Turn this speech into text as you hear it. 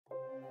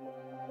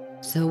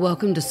So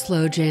welcome to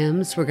Slow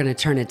Jams. We're going to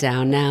turn it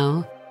down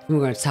now. And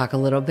we're going to talk a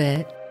little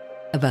bit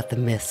about the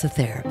myths of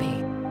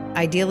therapy.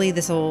 Ideally,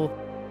 this will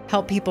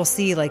help people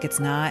see like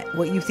it's not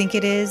what you think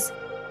it is.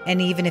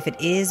 And even if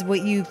it is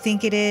what you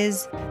think it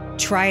is,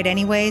 try it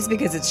anyways,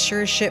 because it's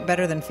sure as shit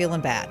better than feeling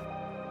bad.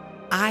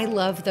 I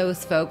love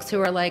those folks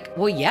who are like,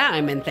 well, yeah,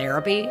 I'm in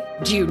therapy.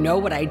 Do you know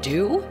what I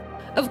do?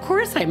 Of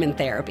course I'm in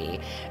therapy.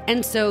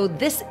 And so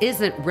this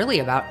isn't really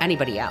about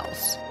anybody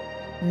else.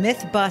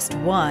 Myth bust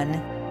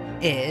 1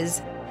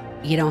 is,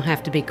 you don't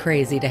have to be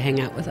crazy to hang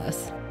out with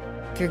us.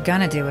 if you're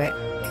gonna do it,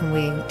 and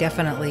we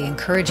definitely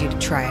encourage you to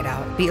try it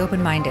out, be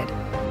open-minded.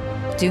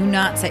 Do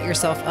not set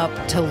yourself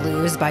up to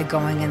lose by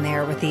going in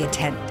there with the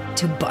intent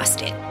to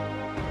bust it.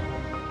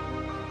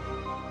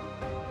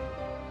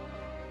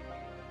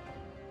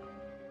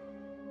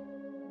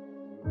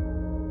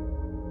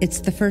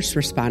 It's the first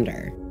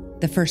responder,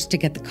 the first to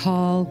get the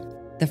call,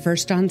 the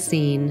first on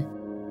scene,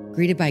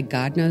 greeted by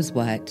God knows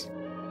what,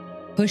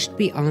 pushed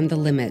beyond the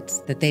limits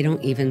that they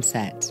don't even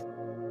set.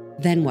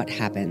 Then what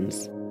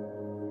happens?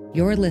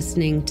 You're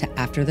listening to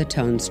After the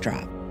Tones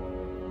Drop.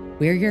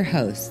 We're your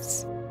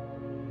hosts.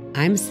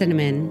 I'm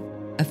Cinnamon,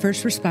 a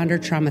first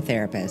responder trauma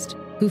therapist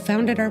who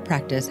founded our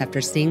practice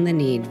after seeing the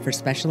need for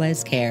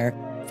specialized care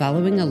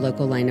following a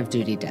local line of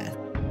duty death.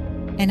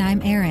 And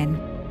I'm Erin.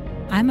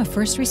 I'm a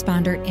first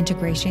responder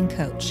integration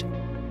coach.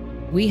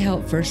 We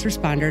help first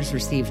responders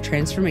receive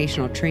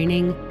transformational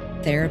training,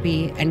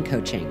 therapy, and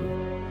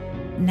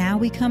coaching. Now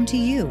we come to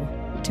you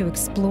to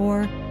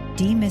explore,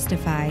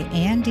 demystify,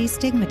 and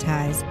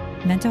destigmatize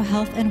mental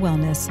health and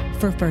wellness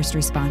for first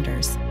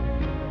responders.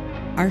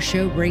 Our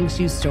show brings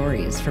you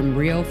stories from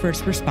real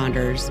first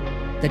responders,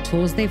 the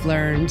tools they've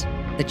learned,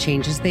 the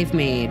changes they've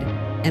made,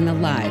 and the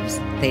lives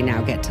they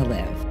now get to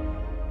live.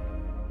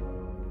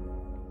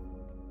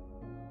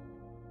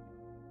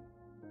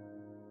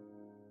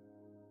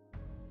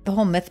 The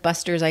whole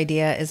Mythbusters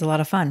idea is a lot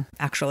of fun,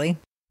 actually.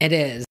 It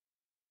is.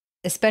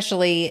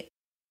 Especially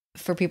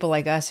for people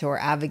like us who are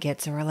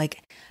advocates who are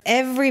like,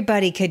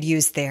 everybody could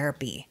use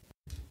therapy.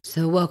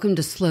 So welcome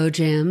to Slow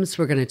Jams.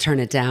 We're going to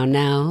turn it down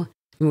now.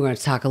 And we're going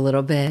to talk a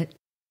little bit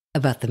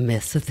about the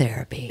myths of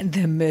therapy.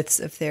 The myths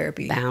of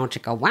therapy. Bow,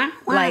 chicka, wah,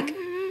 wah. Like,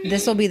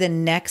 this will be the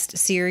next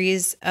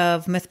series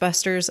of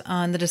Mythbusters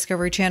on the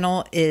Discovery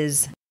Channel,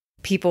 is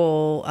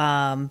people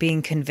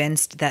being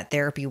convinced that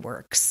therapy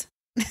works.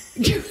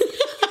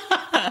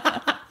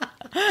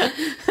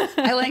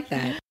 I like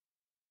that.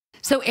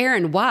 So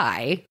Erin,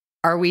 why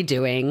are we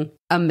doing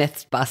a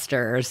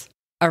Mythbusters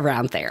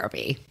around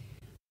therapy?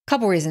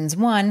 Couple reasons.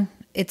 One,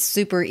 it's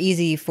super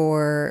easy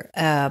for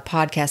a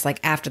podcast like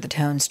After the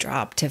Tones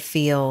Drop to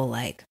feel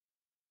like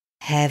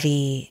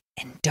heavy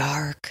and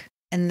dark.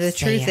 And the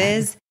truth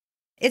is,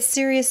 it's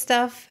serious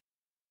stuff,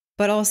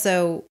 but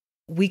also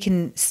we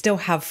can still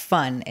have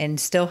fun and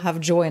still have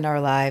joy in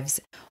our lives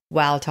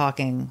while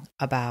talking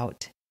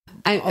about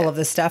all of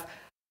this stuff.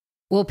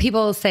 Well,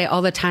 people say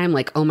all the time,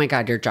 like, oh my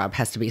God, your job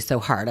has to be so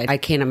hard. I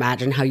can't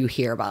imagine how you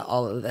hear about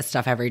all of this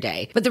stuff every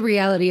day. But the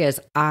reality is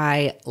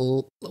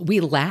we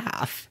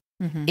laugh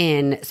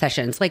in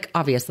sessions. Like,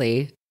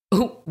 obviously,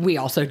 we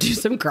also do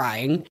some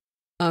crying.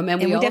 And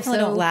we definitely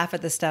don't laugh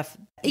at the stuff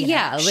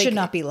should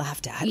not be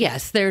laughed at.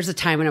 Yes, there's a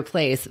time and a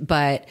place,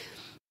 but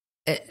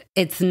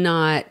it's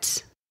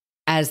not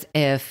as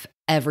if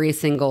every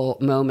single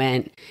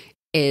moment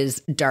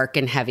is dark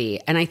and heavy.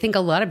 And I think a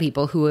lot of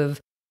people who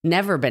have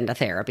never been to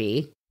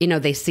therapy,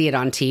 they see it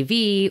on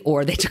TV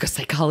or they took a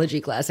psychology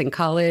class in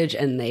college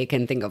and they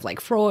can think of like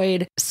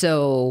Freud.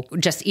 So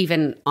just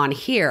even on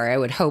here, I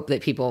would hope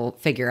that people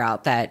figure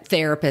out that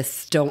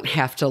therapists don't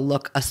have to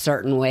look a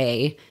certain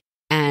way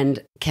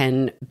and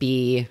can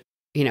be,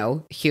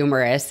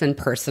 humorous and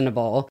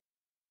personable,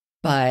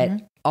 but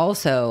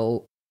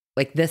also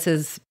like this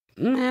is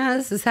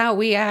how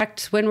we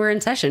act when we're in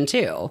session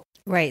too.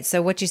 Right.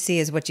 So what you see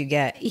is what you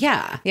get.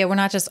 Yeah. Yeah. We're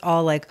not just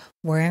all like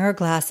wearing our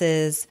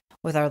glasses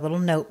with our little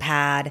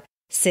notepad,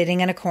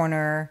 sitting in a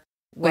corner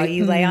while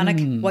you lay on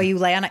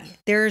a,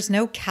 there's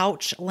no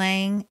couch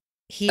laying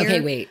here. Okay,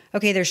 wait.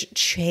 Okay. There's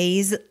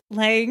chaise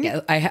laying.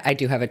 Yeah, I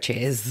do have a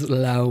chaise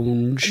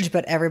lounge.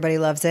 But everybody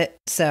loves it.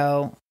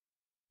 So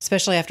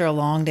especially after a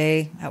long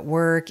day at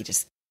work, you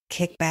just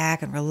kick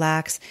back and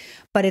relax,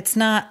 but it's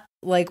not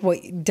like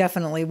what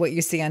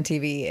you see on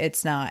TV.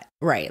 It's not.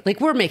 Right.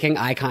 Like we're making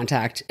eye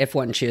contact if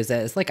one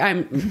chooses. Like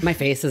my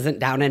face isn't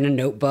down in a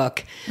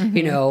notebook,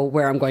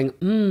 where I'm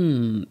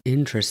going,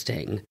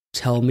 interesting.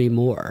 Tell me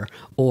more.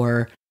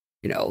 Or,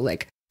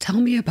 like, tell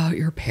me about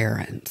your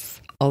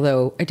parents.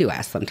 Although I do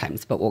ask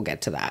sometimes, but we'll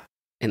get to that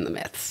in the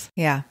myths.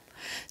 Yeah.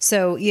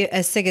 So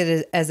as sick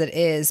as it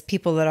is,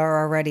 people that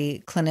are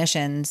already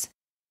clinicians,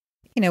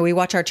 we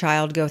watch our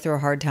child go through a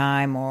hard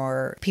time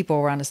or people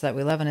around us that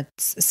we love. And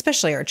it's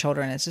especially our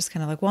children. It's just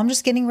kind of like, well, I'm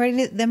just getting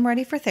them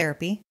ready for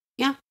therapy.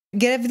 Yeah.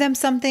 Give them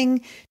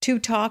something to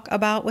talk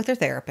about with their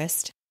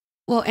therapist.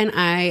 Well, and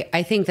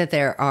I think that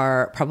there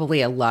are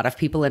probably a lot of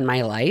people in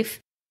my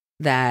life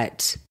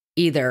that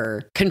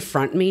either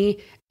confront me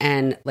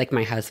and, like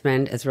my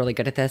husband is really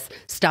good at this,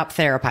 stop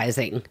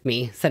therapizing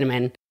me,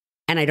 Cinnamon.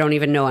 and I don't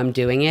even know I'm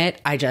doing it.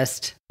 I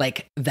just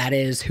like, that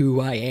is who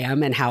I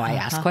am and how I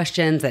ask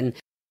questions and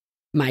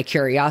my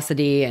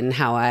curiosity and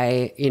how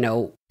I,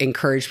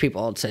 encourage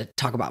people to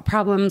talk about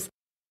problems.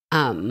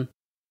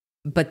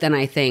 But then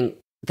I think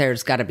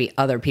there's got to be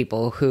other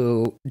people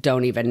who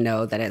don't even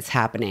know that it's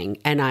happening.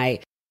 And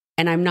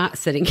I'm not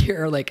sitting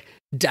here like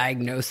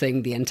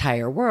diagnosing the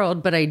entire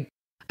world, but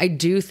I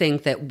do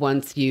think that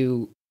once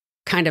you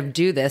kind of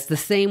do this, the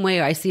same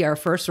way I see our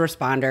first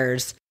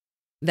responders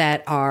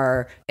that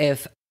are,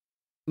 if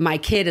my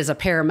kid is a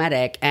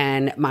paramedic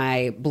and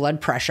my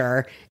blood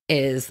pressure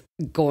is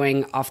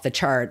going off the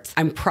charts,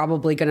 I'm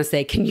probably going to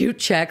say, can you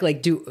check,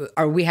 like,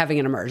 are we having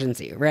an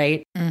emergency?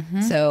 Right.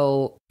 Mm-hmm.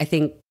 So I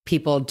think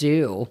people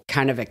do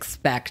kind of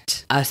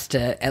expect us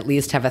to at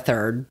least have a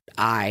third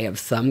eye of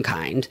some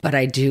kind. But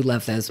I do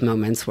love those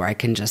moments where I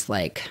can just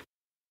like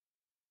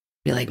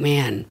be like,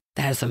 man,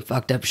 that is some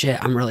fucked up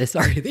shit. I'm really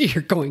sorry that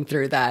you're going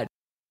through that.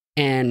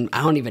 And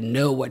I don't even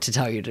know what to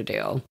tell you to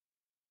do.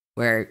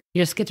 Where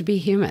you just get to be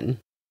human.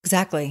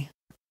 Exactly.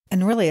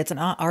 And really, it's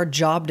our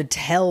job to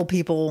tell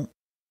people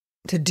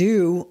to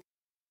do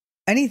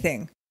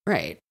anything.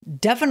 Right.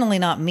 Definitely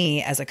not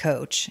me as a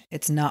coach.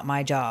 It's not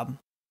my job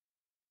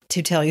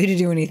to tell you to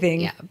do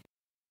anything. Yeah.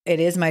 It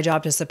is my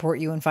job to support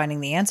you in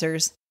finding the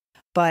answers.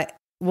 But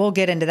we'll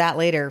get into that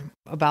later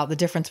about the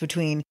difference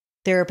between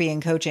therapy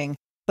and coaching.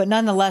 But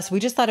nonetheless,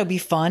 we just thought it'd be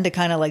fun to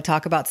kind of like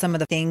talk about some of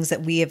the things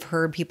that we have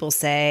heard people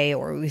say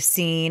or we've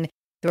seen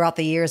throughout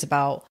the years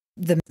about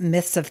the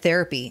myths of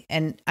therapy.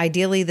 And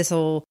ideally, this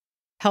will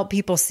help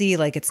people see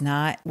like it's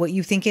not what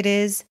you think it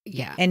is.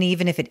 Yeah. And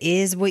even if it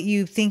is what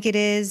you think it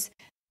is,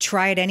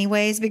 try it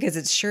anyways, because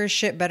it's sure as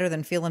shit better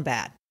than feeling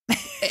bad.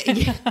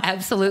 Yeah,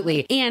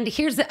 absolutely. And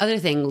here's the other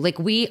thing, like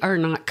we are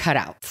not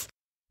cutouts,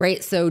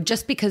 right? So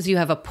just because you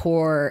have a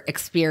poor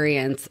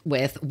experience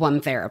with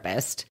one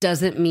therapist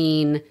doesn't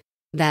mean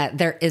that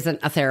there isn't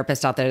a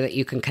therapist out there that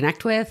you can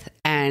connect with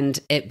and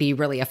it be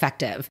really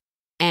effective.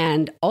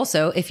 And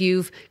also, if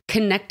you've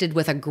connected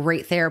with a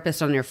great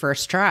therapist on your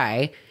first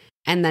try,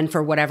 and then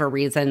for whatever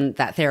reason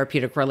that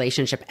therapeutic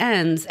relationship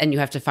ends and you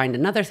have to find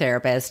another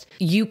therapist,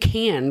 you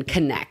can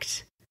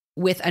connect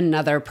with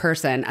another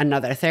person,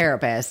 another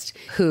therapist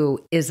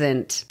who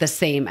isn't the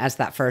same as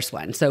that first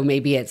one. So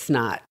maybe it's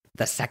not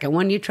the second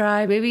one you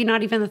try, maybe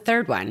not even the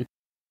third one.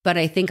 But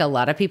I think a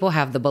lot of people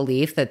have the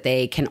belief that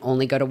they can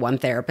only go to one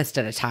therapist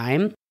at a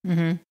time.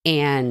 Mm-hmm.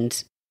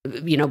 And,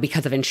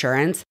 because of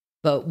insurance.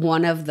 But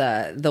one of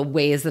the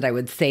ways that I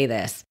would say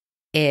this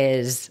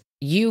is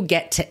you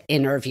get to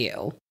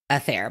interview a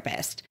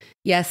therapist.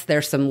 Yes,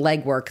 there's some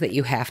legwork that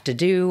you have to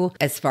do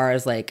as far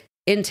as like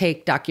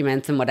intake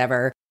documents and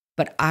whatever,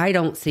 but I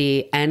don't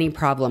see any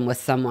problem with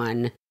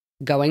someone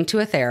going to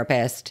a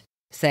therapist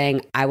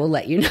saying, I will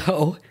let you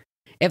know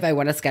if I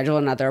want to schedule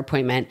another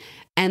appointment.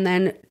 And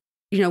then,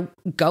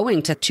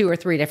 going to 2 or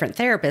 3 different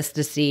therapists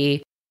to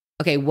see,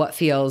 okay, what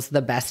feels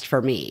the best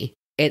for me.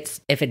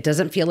 If it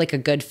doesn't feel like a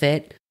good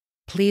fit,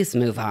 please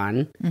move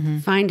on,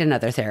 find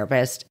another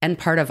therapist. And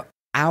part of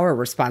our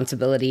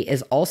responsibility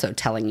is also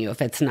telling you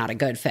if it's not a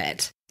good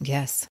fit.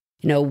 Yes.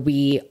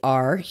 We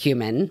are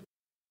human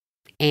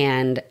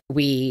and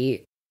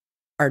we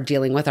are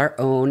dealing with our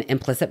own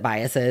implicit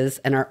biases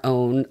and our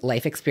own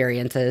life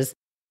experiences.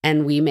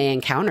 And we may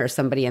encounter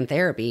somebody in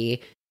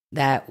therapy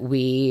that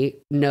we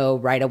know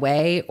right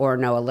away or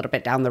know a little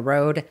bit down the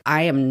road.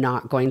 I am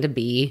not going to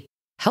be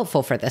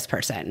helpful for this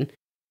person.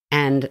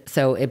 And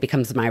so it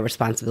becomes my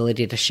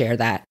responsibility to share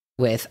that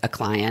with a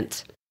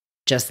client,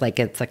 just like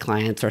it's a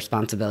client's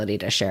responsibility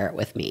to share it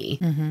with me.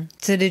 Mm-hmm.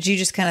 So did you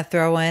just kind of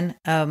throw in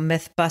a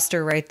myth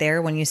buster right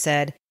there when you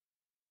said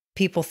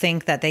people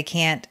think that they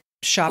can't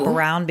shop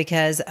around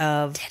because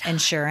of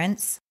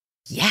insurance?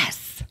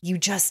 Yes. You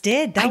just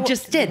did. I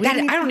just did. I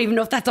don't even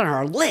know if that's on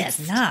our list.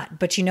 It's not.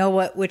 But you know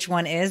what? Which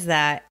one is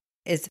that?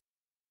 Is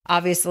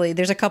obviously,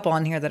 there's a couple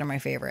on here that are my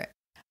favorite.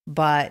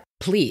 But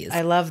please.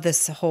 I love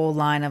this whole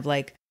line of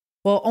like,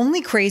 well,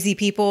 only crazy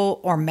people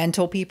or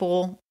mental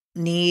people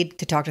need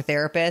to talk to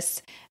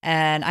therapists.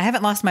 And I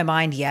haven't lost my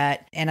mind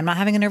yet. And I'm not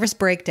having a nervous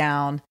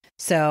breakdown.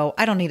 So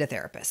I don't need a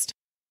therapist.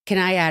 Can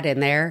I add in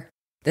there?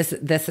 This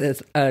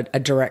is a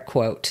direct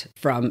quote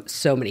from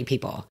so many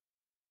people.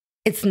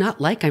 It's not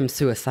like I'm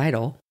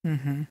suicidal.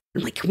 Mm-hmm.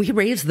 Like, can we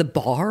raise the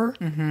bar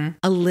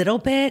a little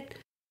bit?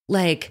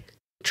 Like,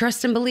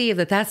 trust and believe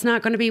that that's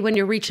not going to be when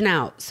you're reaching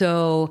out.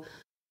 So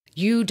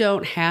you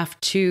don't have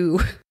to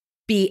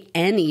be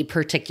any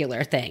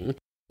particular thing.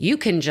 You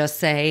can just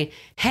say,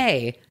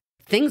 hey,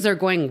 things are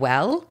going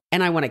well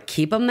and I want to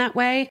keep them that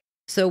way.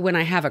 So when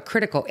I have a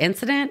critical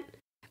incident,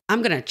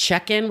 I'm going to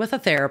check in with a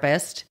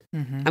therapist.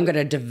 Mm-hmm. I'm going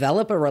to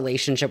develop a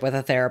relationship with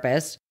a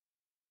therapist.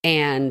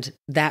 And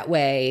that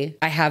way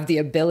I have the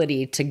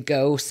ability to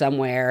go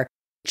somewhere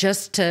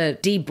just to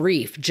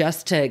debrief,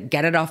 just to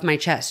get it off my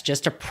chest,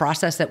 just to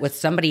process it with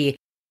somebody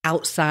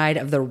outside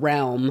of the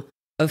realm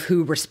of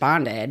who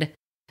responded.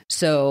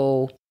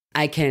 So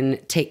I can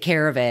take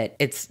care of it.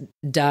 It's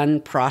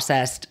done,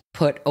 processed,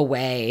 put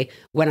away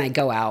when I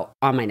go out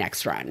on my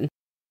next run.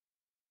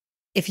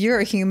 If you're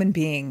a human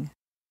being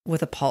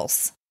with a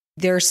pulse.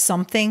 There's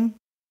something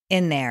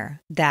in there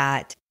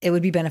that it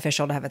would be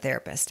beneficial to have a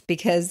therapist,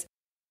 because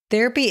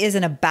therapy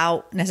isn't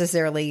about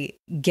necessarily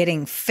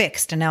getting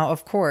fixed. And now,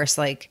 of course,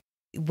 like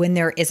when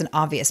there is an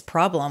obvious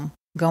problem,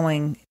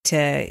 going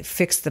to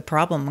fix the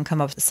problem and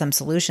come up with some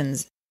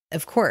solutions,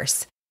 of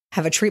course,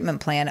 have a treatment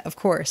plan, of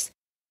course.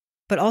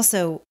 But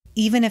also,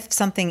 even if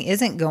something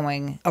isn't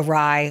going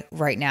awry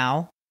right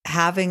now,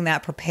 having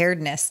that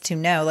preparedness to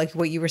know, like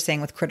what you were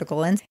saying with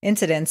critical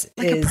incidents,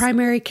 like a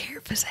primary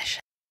care physician.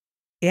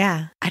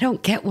 Yeah. I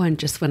don't get one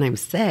just when I'm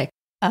sick.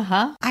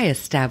 Uh-huh. I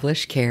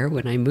establish care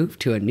when I move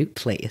to a new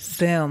place.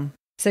 Boom.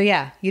 So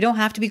yeah, you don't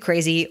have to be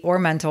crazy or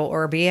mental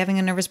or be having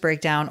a nervous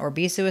breakdown or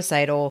be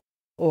suicidal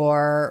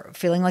or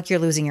feeling like you're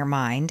losing your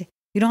mind.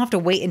 You don't have to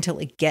wait until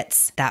it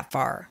gets that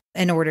far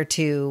in order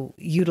to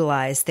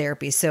utilize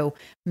therapy. So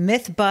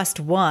myth bust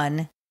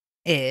 1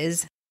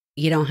 is,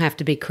 you don't have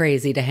to be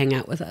crazy to hang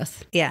out with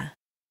us. Yeah.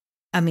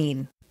 I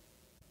mean,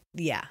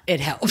 yeah. It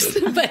helps.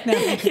 But,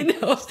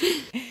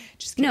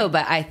 no,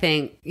 but I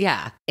think,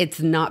 yeah, it's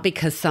not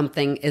because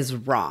something is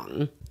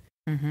wrong.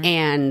 Mm-hmm.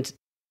 And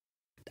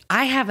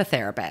I have a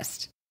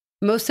therapist.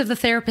 Most of the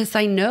therapists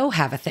I know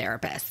have a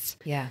therapist.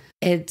 Yeah.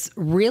 It's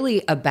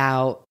really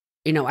about,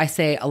 I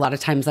say a lot of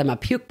times I'm a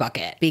puke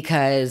bucket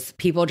because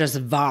people just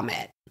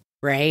vomit,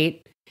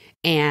 right?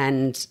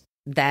 And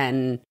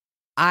then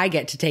I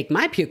get to take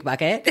my puke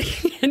bucket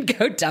and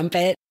go dump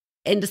it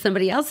into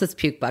somebody else's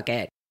puke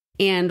bucket.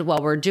 And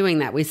while we're doing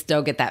that, we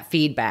still get that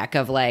feedback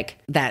of like,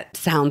 that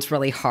sounds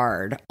really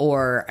hard,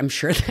 or I'm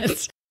sure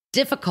that's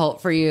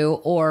difficult for you,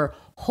 or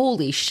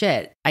holy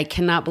shit, I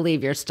cannot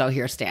believe you're still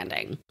here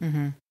standing.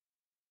 Mm-hmm.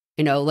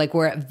 Like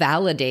where it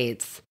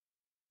validates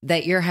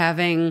that you're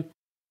having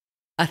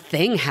a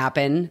thing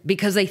happen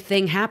because a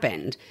thing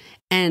happened.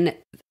 And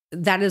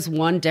that is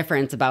one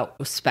difference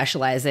about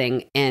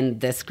specializing in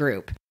this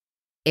group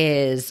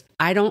is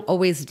I don't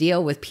always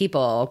deal with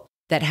people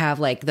that have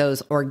like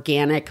those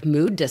organic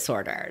mood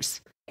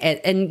disorders.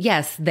 And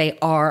yes, they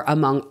are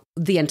among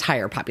the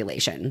entire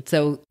population.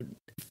 So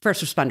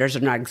first responders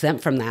are not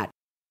exempt from that.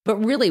 But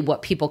really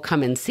what people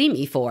come and see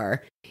me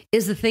for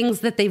is the things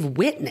that they've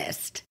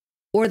witnessed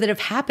or that have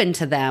happened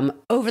to them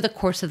over the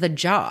course of the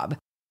job,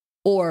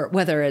 or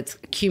whether it's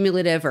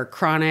cumulative or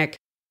chronic,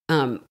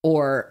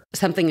 or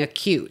something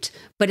acute.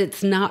 But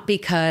it's not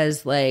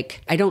because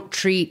like I don't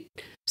treat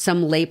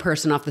some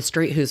layperson off the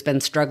street who's been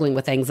struggling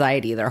with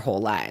anxiety their whole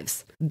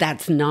lives.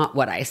 That's not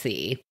what I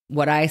see.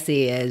 What I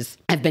see is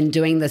I've been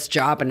doing this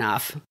job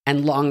enough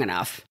and long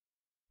enough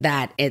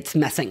that it's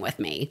messing with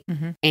me.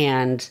 Mm-hmm.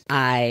 And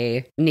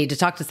I need to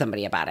talk to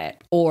somebody about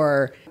it.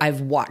 Or I've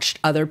watched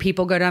other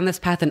people go down this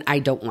path and I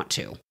don't want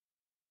to.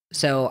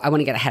 So I want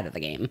to get ahead of the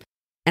game.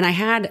 And I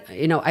had,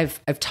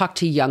 I've talked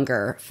to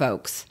younger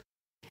folks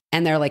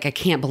and they're like, I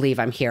can't believe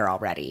I'm here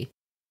already.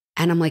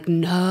 And I'm like,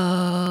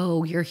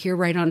 no, you're here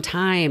right on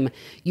time.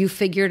 You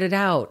figured it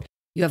out.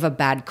 You have a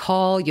bad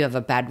call. You have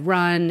a bad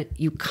run.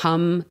 You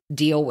come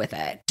deal with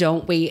it.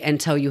 Don't wait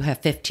until you have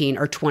 15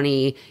 or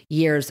 20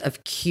 years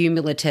of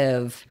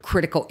cumulative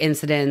critical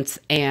incidents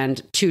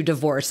and 2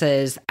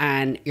 divorces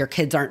and your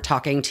kids aren't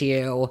talking to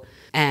you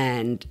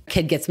and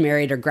kid gets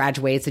married or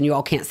graduates and you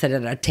all can't sit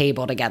at a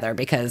table together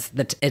because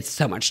it's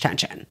so much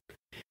tension,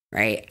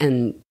 right?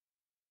 And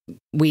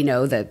we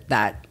know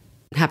that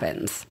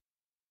happens.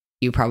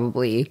 You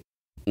probably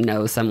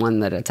know someone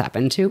that it's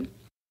happened to.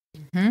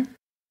 Mm-hmm.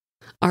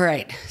 All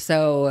right.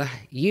 So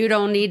you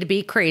don't need to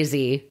be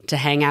crazy to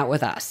hang out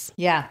with us.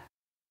 Yeah,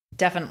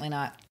 definitely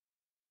not.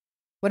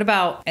 What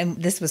about,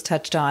 and this was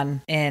touched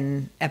on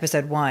in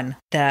episode 1,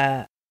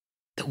 the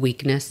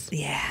weakness.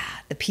 Yeah.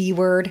 The P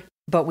word,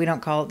 but we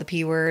don't call it the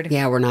P word.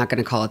 Yeah. We're not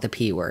going to call it the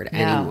P word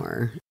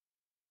anymore.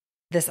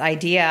 This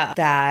idea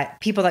that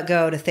people that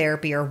go to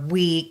therapy are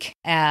weak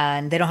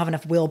and they don't have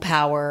enough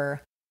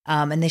willpower.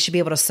 And they should be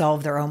able to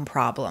solve their own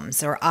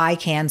problems, or I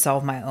can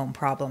solve my own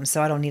problems,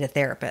 so I don't need a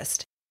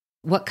therapist.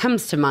 What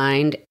comes to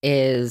mind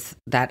is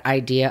that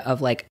idea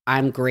of like,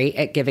 I'm great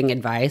at giving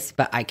advice,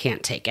 but I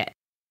can't take it.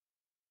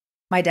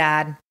 My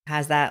dad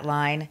has that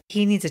line.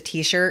 He needs a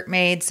t-shirt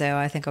made, so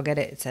I think I'll get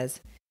it. It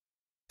says,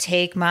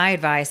 take my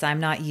advice,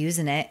 I'm not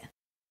using it,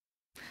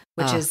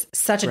 which is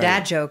such a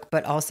dad joke,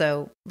 but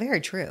also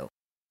very true.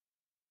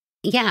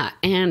 Yeah.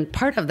 And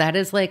part of that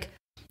is like,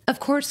 of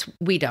course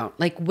we don't.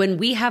 Like when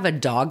we have a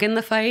dog in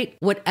the fight,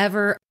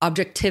 whatever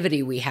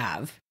objectivity we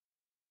have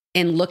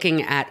in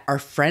looking at our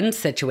friend's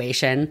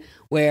situation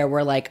where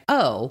we're like,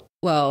 oh,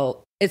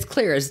 well, it's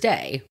clear as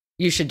day.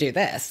 You should do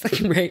this,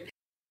 right?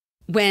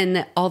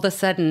 When all of a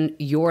sudden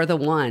you're the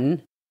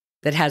one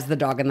that has the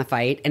dog in the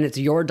fight and it's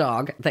your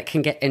dog that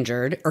can get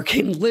injured or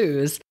can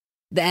lose,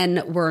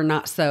 then we're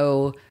not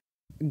so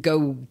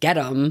go get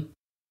them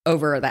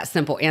over that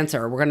simple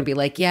answer. We're going to be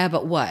like, yeah,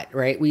 but what,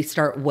 right? We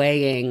start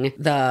weighing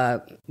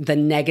the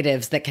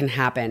negatives that can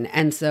happen.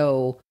 And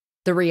so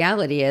the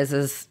reality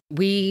is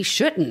we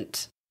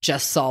shouldn't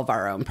just solve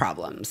our own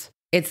problems.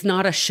 It's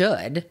not a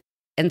should.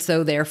 And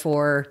so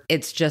therefore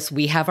it's just,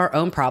 we have our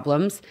own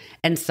problems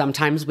and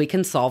sometimes we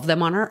can solve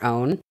them on our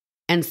own.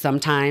 And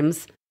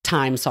sometimes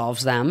time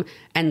solves them.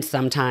 And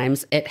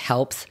sometimes it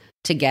helps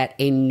to get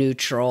a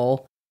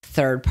neutral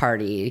third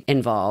party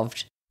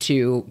involved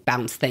to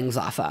bounce things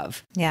off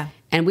of. Yeah.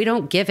 And we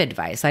don't give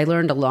advice. I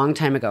learned a long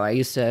time ago, I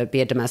used to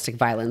be a domestic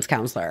violence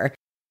counselor.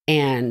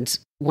 And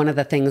one of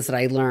the things that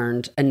I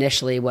learned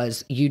initially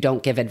was you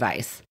don't give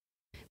advice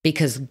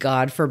because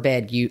God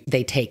forbid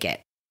they take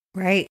it.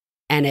 Right.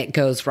 And it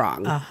goes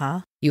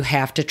wrong. You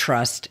have to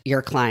trust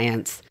your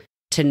clients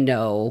to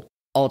know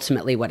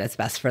ultimately what is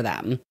best for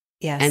them.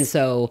 Yes. And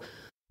so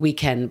we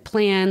can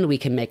plan, we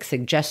can make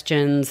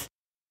suggestions,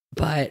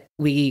 but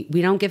we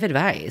don't give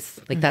advice.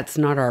 Like that's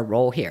not our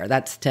role here.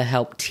 That's to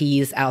help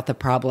tease out the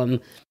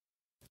problem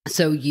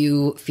so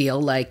you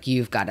feel like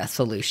you've got a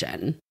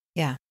solution.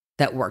 Yeah.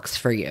 That works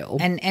for you.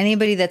 And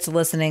anybody that's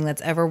listening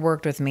that's ever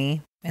worked with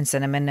me, and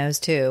Cinnamon knows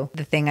too,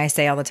 the thing I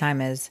say all the time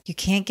is you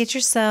can't get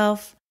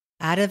yourself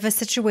out of a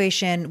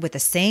situation with the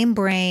same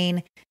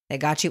brain that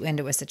got you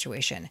into a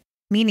situation.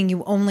 Meaning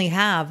you only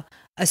have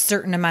a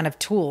certain amount of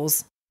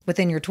tools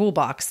within your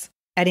toolbox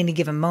at any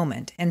given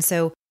moment. And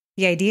so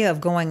the idea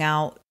of going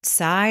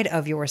outside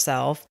of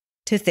yourself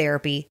to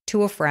therapy,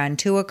 to a friend,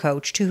 to a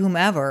coach, to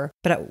whomever,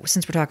 but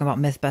since we're talking about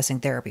myth-busting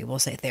therapy, we'll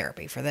say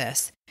therapy for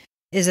this,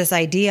 is this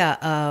idea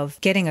of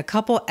getting a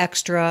couple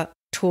extra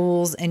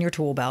tools in your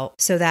tool belt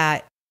so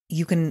that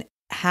you can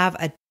have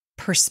a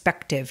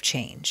perspective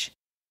change,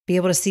 be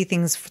able to see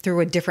things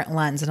through a different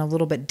lens and a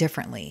little bit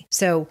differently.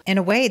 So in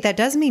a way, that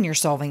does mean you're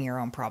solving your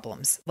own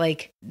problems.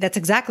 Like that's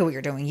exactly what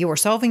you're doing. You are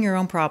solving your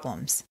own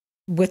problems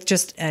with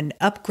just an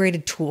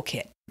upgraded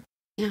toolkit.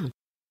 Yeah.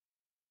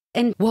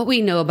 And what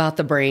we know about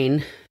the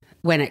brain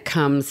when it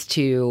comes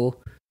to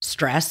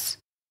stress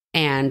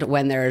and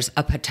when there's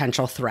a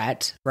potential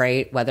threat,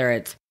 right? Whether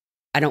it's,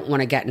 I don't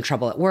want to get in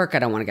trouble at work. I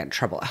don't want to get in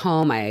trouble at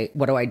home.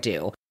 What do I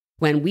do?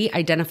 When we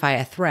identify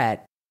a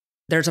threat,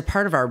 there's a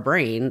part of our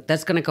brain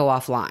that's going to go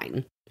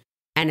offline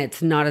and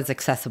it's not as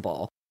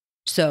accessible.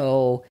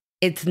 So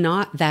it's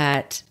not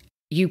that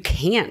you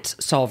can't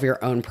solve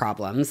your own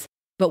problems,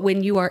 but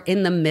when you are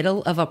in the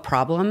middle of a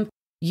problem,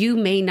 you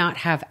may not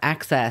have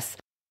access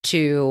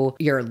to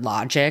your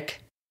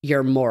logic,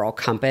 your moral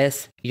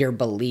compass, your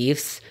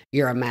beliefs,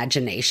 your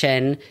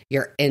imagination,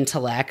 your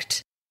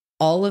intellect,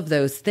 all of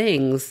those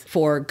things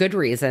for good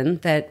reason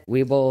that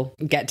we will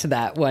get to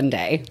that one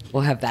day.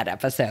 We'll have that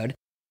episode.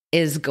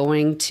 Is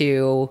going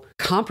to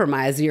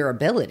compromise your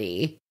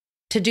ability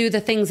to do the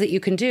things that you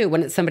can do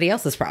when it's somebody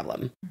else's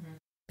problem.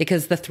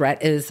 Because the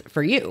threat is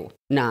for you,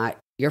 not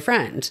your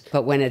friend.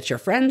 But when it's your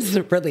friend's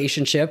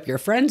relationship, your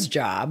friend's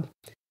job,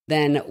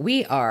 then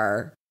we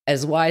are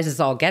as wise as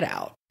all get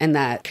out. And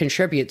that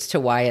contributes to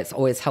why it's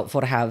always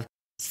helpful to have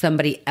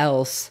somebody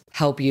else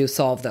help you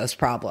solve those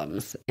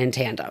problems in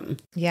tandem.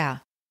 Yeah.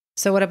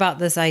 So what about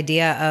this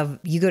idea of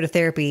you go to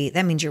therapy,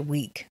 that means you're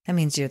weak. That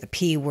means you're the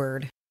P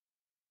word.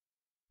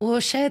 Well,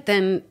 shit,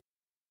 then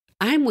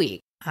I'm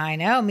weak. I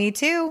know, me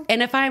too.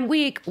 And if I'm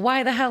weak,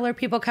 why the hell are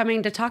people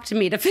coming to talk to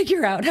me to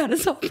figure out how to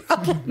solve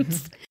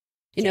problems?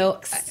 You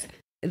know,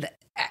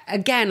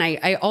 again,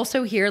 I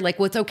also hear like,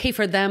 well, it's okay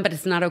for them, but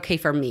it's not okay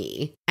for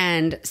me.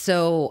 And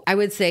so I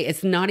would say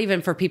it's not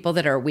even for people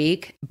that are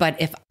weak, but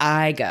if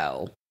I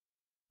go,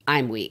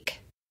 I'm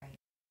weak.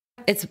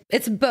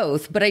 It's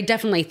both, but I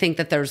definitely think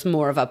that there's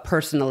more of a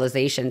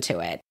personalization to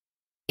it.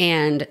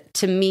 And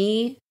to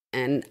me,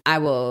 and I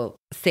will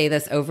say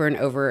this over and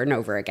over and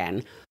over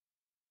again,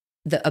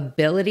 the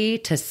ability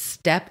to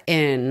step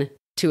in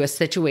to a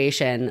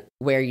situation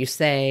where you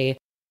say,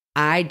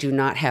 I do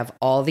not have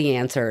all the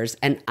answers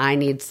and I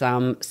need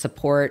some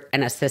support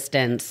and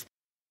assistance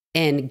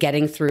in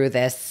getting through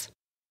this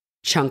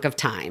chunk of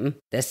time,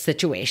 this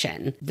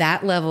situation.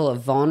 That level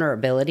of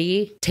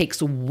vulnerability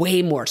takes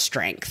way more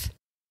strength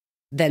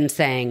than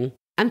saying,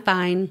 I'm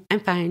fine.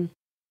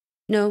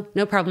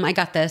 No problem. I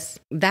got this.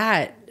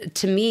 That,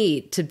 to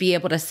me, to be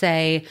able to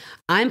say,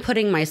 I'm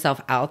putting myself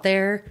out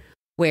there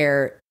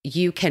where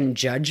you can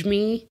judge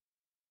me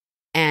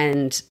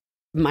and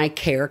my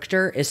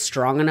character is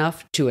strong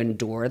enough to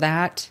endure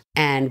that.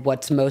 And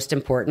what's most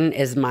important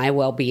is my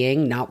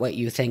well-being, not what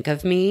you think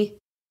of me.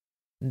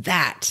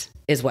 That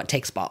is what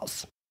takes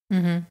balls.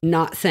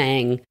 Not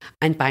saying,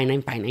 I'm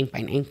fine.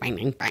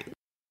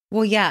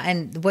 Well, yeah.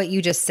 And what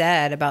you just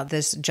said about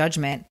this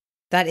judgment,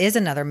 that is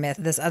another myth,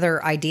 this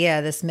other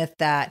idea, this myth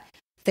that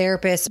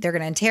therapists, they're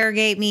going to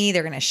interrogate me,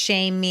 they're going to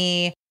shame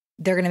me,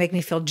 they're going to make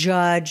me feel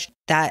judged.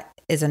 That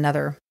is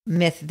another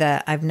myth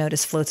that I've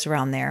noticed floats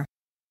around there.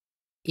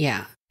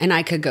 Yeah. And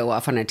I could go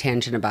off on a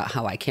tangent about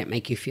how I can't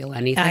make you feel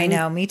anything. I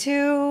know, me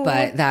too.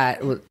 But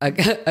that,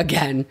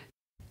 again,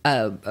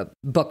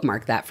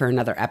 bookmark that for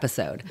another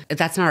episode.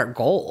 That's not our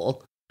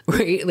goal,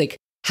 right? Like,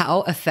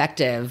 how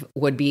effective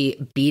would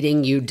be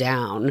beating you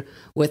down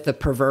with the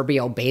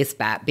proverbial base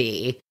bat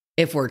be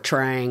if we're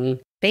trying...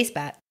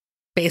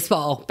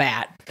 Baseball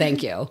bat.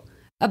 Thank you.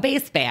 A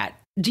base bat.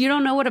 Do you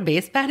don't know what a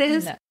base bat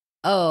is? No.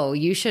 Oh,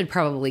 you should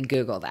probably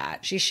Google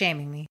that. She's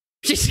shaming me.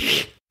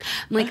 I'm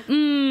like,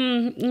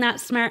 not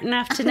smart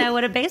enough to know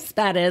what a base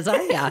bat is,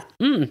 are ya?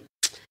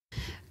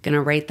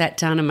 Gonna write that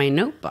down in my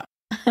notebook.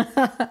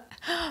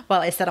 Well,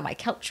 while I sat on my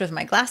couch with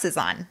my glasses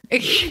on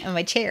and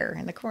my chair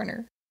in the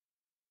corner.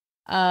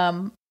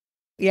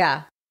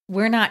 Yeah,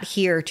 we're not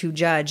here to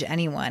judge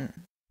anyone.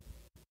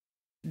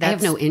 I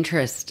have no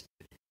interest.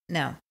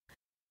 No.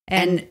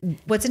 And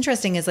what's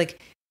interesting is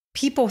like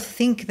people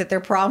think that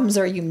their problems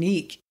are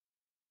unique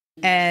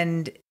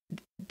and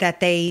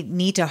that they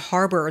need to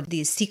harbor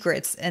these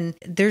secrets. And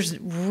there's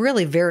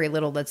really very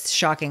little that's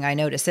shocking, I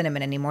know, to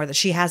Cinnamon anymore that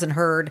she hasn't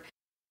heard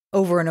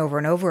over and over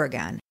and over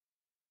again.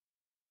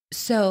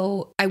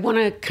 So I want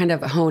to kind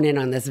of hone in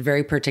on this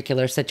very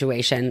particular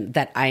situation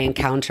that I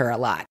encounter a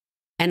lot.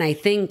 And I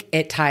think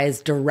it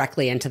ties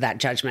directly into that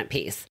judgment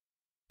piece.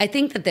 I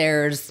think that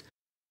there's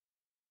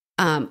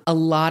a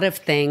lot of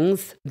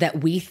things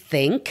that we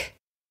think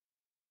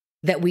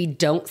that we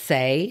don't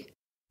say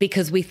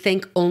because we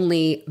think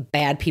only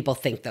bad people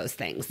think those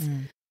things,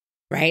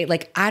 right?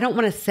 Like, I don't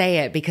want to say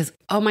it because,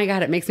 oh my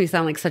God, it makes me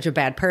sound like such a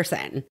bad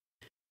person.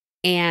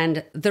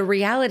 And the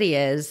reality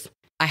is,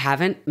 I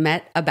haven't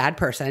met a bad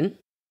person.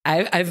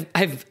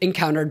 I've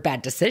encountered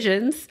bad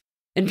decisions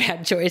and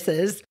bad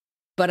choices,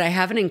 but I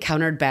haven't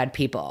encountered bad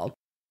people.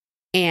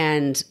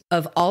 And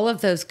of all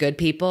of those good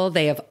people,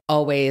 they have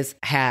always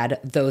had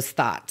those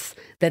thoughts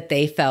that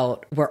they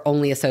felt were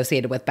only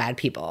associated with bad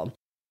people.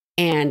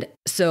 And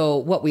so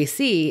what we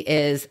see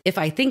is, if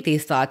I think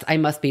these thoughts, I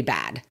must be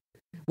bad.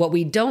 What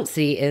we don't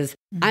see is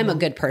I'm a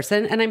good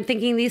person and I'm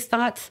thinking these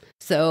thoughts.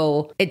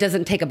 So it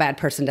doesn't take a bad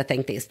person to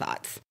think these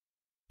thoughts.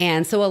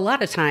 And so a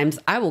lot of times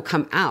I will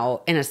come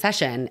out in a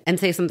session and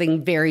say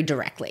something very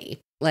directly,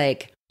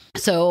 like,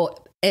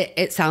 so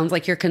it sounds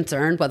like you're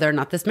concerned whether or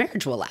not this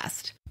marriage will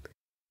last.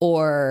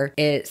 Or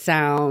it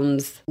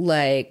sounds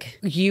like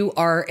you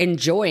are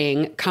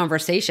enjoying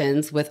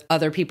conversations with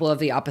other people of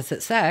the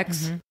opposite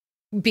sex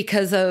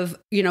because of,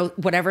 you know,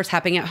 whatever's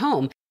happening at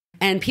home.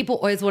 And people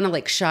always want to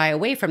like shy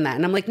away from that.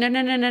 And I'm like,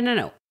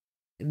 no.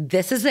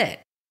 This is it.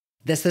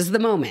 This is the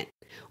moment.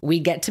 We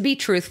get to be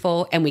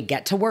truthful and we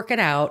get to work it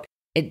out.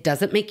 It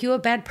doesn't make you a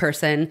bad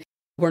person.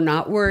 We're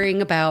not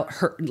worrying about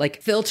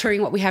like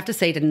filtering what we have to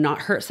say to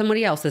not hurt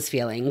somebody else's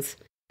feelings.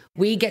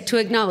 We get to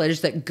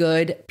acknowledge that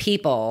good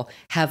people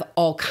have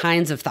all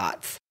kinds of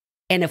thoughts.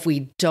 And if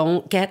we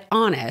don't get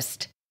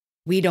honest,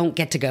 we don't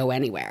get to go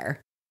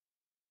anywhere.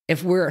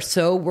 If we're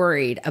so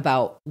worried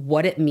about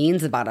what it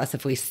means about us,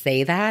 if we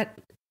say that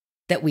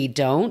we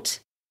don't,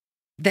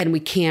 then we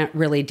can't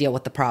really deal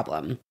with the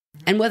problem.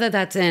 And whether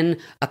that's in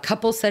a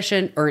couple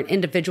session or an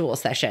individual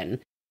session,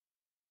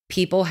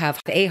 people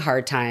have a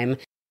hard time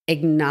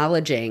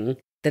acknowledging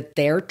that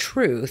their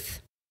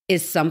truth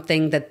is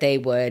something that they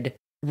would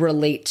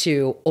relate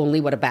to only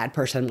what a bad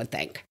person would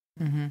think.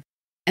 And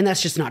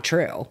that's just not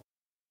true.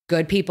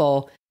 Good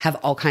people have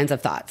all kinds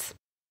of thoughts.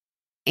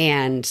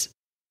 And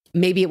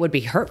maybe it would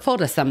be hurtful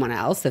to someone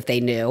else if they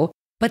knew,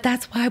 but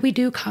that's why we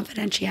do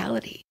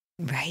confidentiality.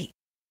 Right.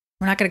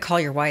 We're not going to call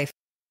your wife.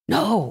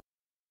 No.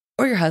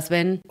 Or your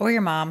husband. Or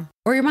your mom.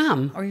 Or your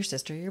mom. Or your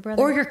sister, your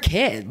brother. Or your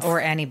kids. Or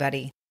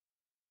anybody.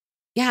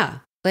 Yeah.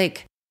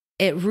 Like,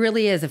 it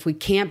really is if we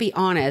can't be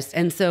honest.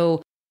 And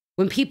so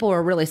when people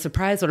are really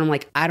surprised when I'm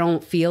like, I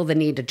don't feel the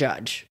need to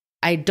judge.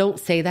 I don't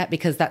say that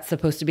because that's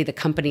supposed to be the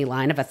company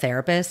line of a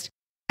therapist.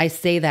 I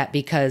say that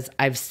because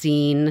I've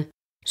seen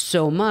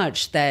so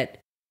much that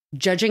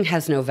judging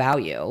has no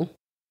value.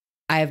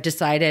 I have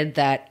decided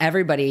that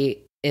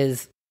everybody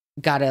is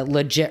got a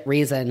legit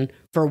reason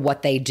for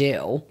what they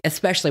do,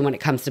 especially when it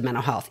comes to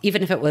mental health,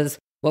 even if it was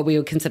what we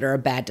would consider a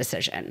bad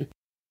decision.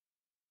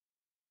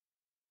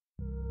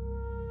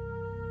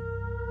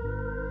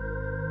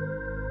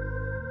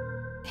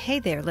 Hey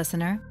there,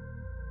 listener.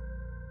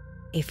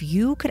 If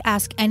you could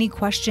ask any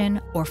question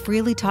or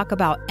freely talk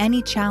about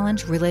any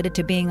challenge related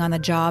to being on the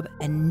job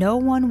and no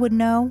one would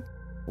know,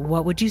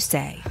 what would you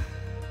say?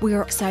 We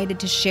are excited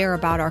to share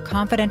about our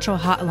confidential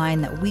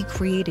hotline that we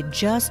created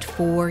just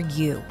for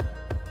you.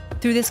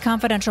 Through this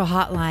confidential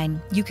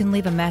hotline, you can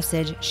leave a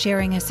message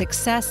sharing a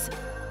success,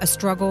 a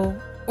struggle,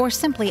 or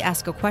simply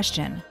ask a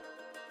question.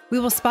 We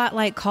will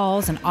spotlight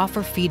calls and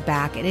offer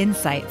feedback and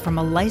insight from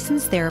a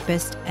licensed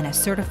therapist and a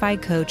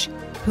certified coach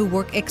who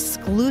work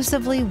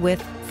exclusively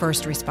with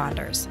first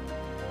responders.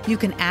 You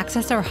can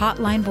access our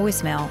hotline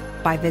voicemail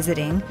by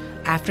visiting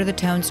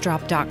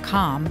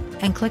afterthetonesdrop.com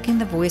and clicking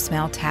the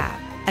voicemail tab.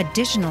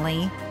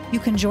 Additionally, you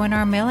can join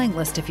our mailing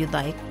list if you'd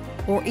like,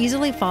 or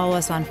easily follow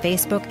us on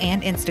Facebook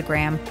and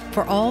Instagram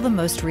for all the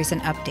most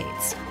recent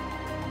updates.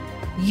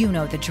 You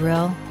know the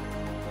drill.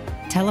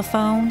 Tell a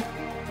phone,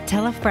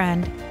 tell a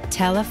friend,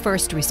 tell a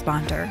first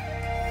responder.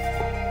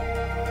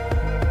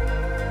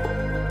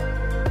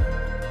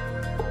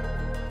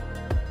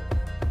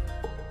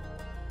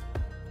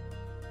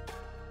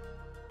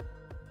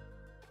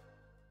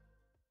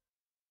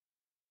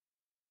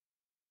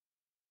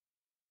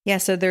 Yeah,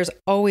 so there's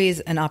always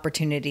an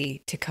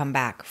opportunity to come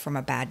back from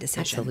a bad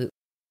decision. Absolutely.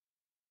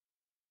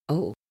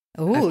 Oh,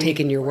 I've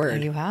taken your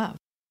word. You have.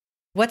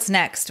 What's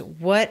next?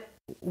 What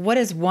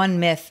is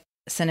one myth,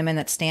 Cinnamon,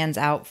 that stands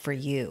out for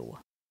you?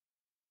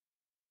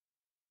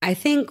 I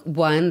think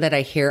one that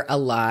I hear a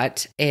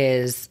lot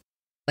is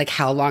like,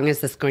 how long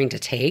is this going to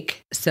take?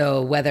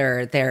 So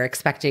whether they're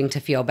expecting to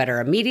feel better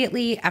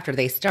immediately after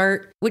they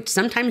start, which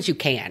sometimes you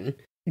can,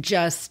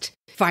 just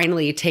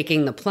finally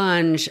taking the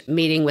plunge,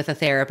 meeting with a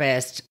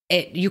therapist,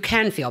 you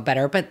can feel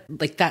better, but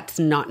like, that's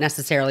not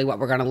necessarily what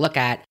we're going to look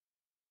at.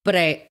 But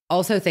I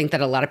also think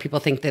that a lot of people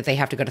think that they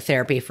have to go to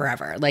therapy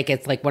forever. Like,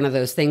 it's like one of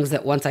those things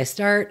that once I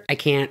start, I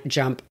can't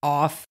jump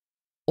off,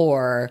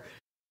 or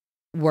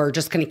we're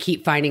just going to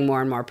keep finding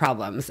more and more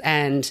problems.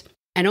 And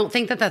I don't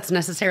think that that's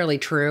necessarily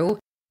true,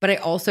 but I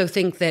also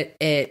think that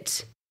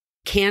it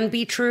can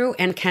be true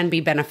and can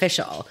be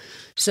beneficial.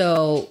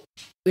 So,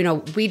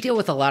 we deal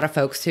with a lot of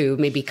folks who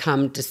maybe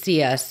come to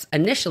see us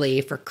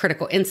initially for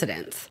critical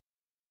incidents.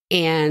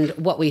 And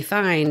what we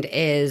find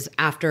is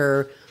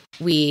after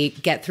we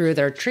get through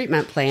their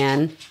treatment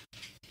plan,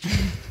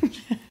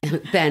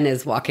 Ben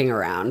is walking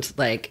around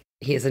like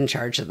he's in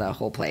charge of the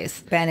whole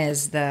place. Ben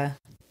is the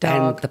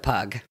dog. Ben, the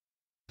pug.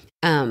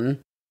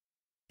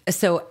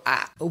 So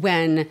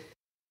when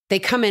they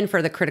come in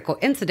for the critical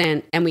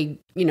incident and we,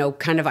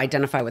 kind of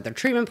identify what their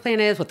treatment plan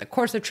is, what the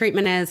course of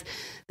treatment is,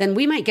 then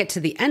we might get to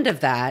the end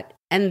of that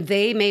and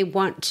they may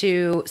want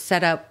to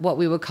set up what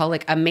we would call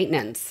like a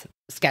maintenance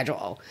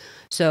schedule.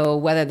 So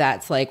whether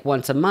that's like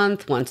once a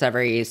month, once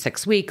every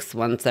 6 weeks,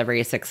 once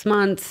every 6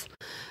 months,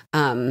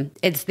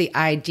 it's the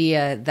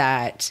idea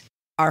that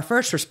our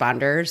first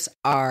responders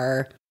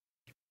are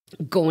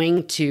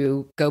going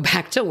to go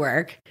back to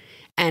work,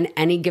 and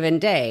any given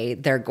day,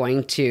 they're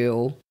going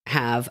to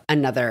have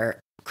another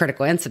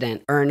critical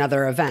incident or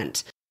another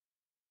event.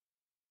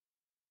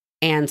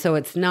 And so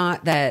it's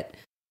not that,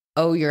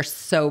 oh, you're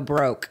so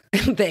broke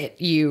that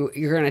you're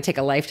going to take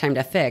a lifetime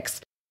to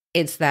fix.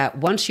 It's that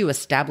once you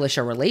establish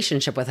a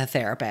relationship with a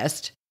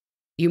therapist,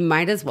 you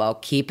might as well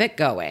keep it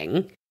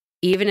going,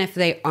 even if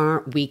they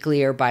aren't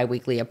weekly or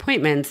biweekly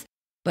appointments,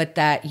 but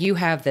that you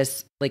have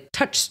this like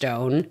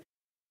touchstone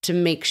to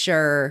make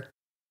sure,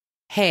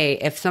 hey,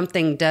 if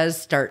something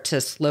does start to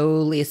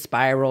slowly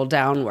spiral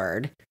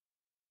downward,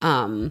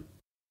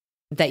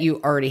 that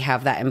you already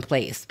have that in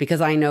place.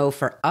 Because I know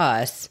for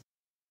us,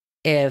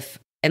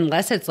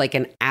 unless it's like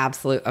an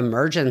absolute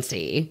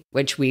emergency,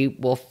 which we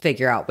will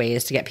figure out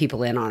ways to get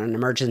people in on an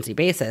emergency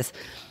basis.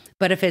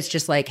 But if it's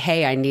just like,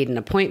 hey, I need an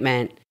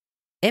appointment,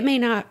 it may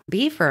not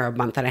be for a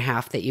month and a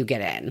half that you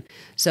get in.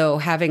 So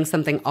having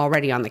something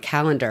already on the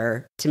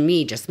calendar, to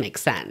me, just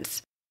makes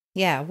sense.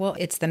 Yeah, well,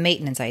 it's the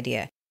maintenance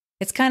idea.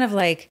 It's kind of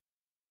like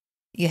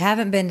you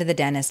haven't been to the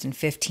dentist in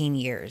 15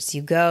 years.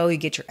 You go, you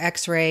get your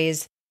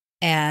x-rays,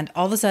 and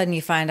all of a sudden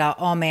you find out,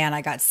 oh man,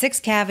 I got 6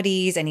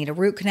 cavities. I need a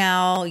root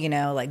canal,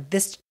 like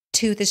this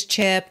tooth is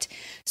chipped.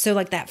 So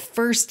like that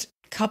first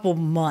couple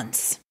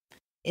months,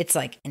 it's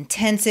like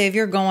intensive.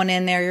 You're going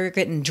in there, you're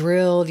getting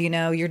drilled,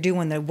 you're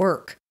doing the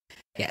work.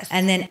 Yes.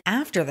 And then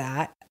after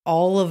that,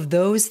 all of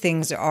those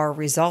things are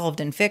resolved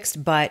and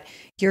fixed, but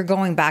you're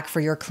going back for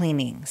your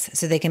cleanings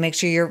so they can make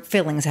sure your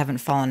fillings haven't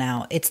fallen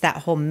out. It's that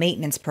whole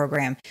maintenance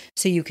program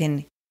so you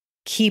can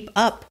keep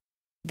up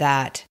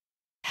that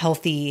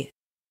healthy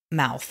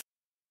mouth.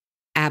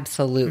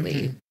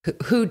 Absolutely.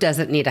 Mm-hmm. Who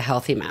doesn't need a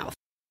healthy mouth?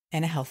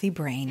 And a healthy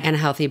brain. And a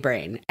healthy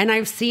brain. And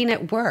I've seen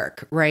it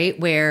work, right?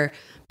 Where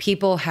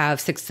people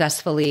have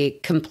successfully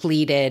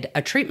completed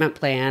a treatment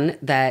plan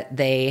that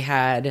they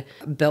had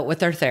built with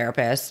their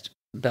therapist,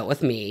 built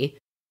with me.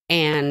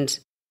 And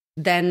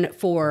then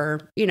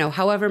for,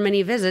 however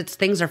many visits,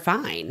 things are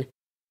fine.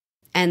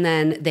 And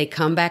then they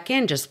come back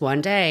in just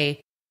one day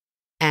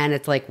and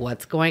it's like,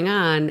 what's going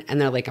on? And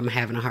they're like, I'm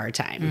having a hard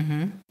time. Mm-hmm.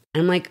 And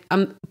I'm like,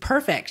 I'm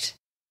perfect.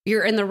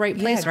 You're in the right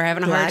place. We're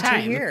having a hard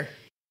time. Here.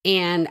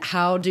 And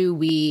how do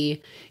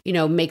we,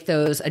 make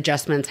those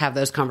adjustments, have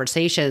those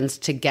conversations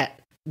to get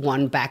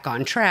one back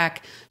on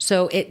track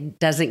so it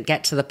doesn't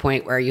get to the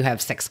point where you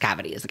have 6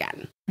 cavities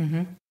again.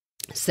 Mm-hmm.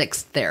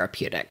 6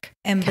 therapeutic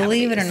And cavities.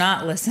 Believe it or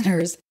not,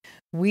 listeners,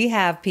 we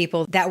have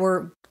people that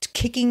were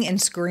kicking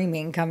and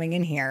screaming coming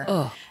in here.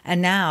 Oh.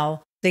 And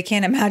now they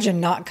can't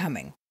imagine not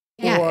coming.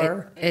 Yeah,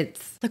 or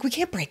it's like, we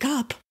can't break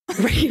up.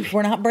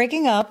 We're not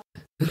breaking up.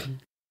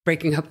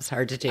 Breaking up is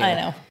hard to do. I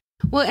know.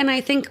 Well, and I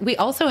think we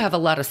also have a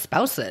lot of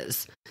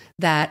spouses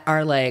that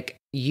are like,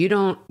 you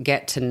don't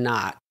get to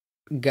not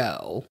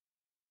go.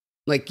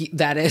 Like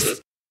that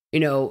is,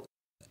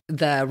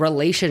 the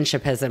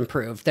relationship has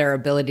improved. Their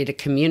ability to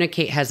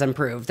communicate has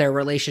improved. Their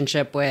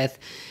relationship with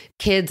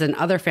kids and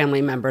other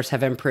family members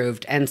have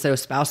improved. And so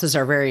spouses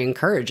are very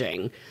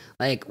encouraging.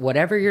 Like,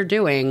 whatever you're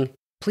doing,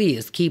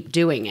 please keep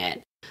doing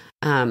it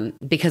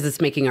because it's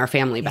making our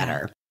family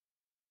better.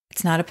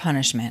 It's not a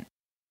punishment.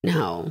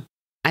 No,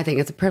 I think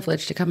it's a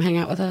privilege to come hang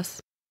out with us.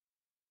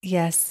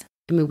 Yes.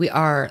 I mean, we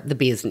are the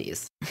bee's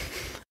knees.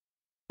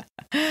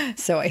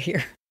 So I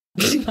hear.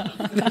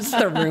 That's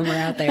the rumor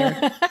out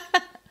there.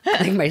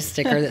 Like my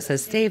sticker that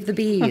says, save the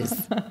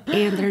bees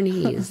and their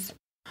knees.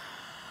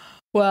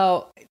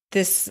 Well,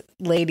 this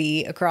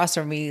lady across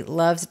from me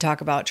loves to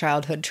talk about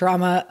childhood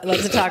trauma,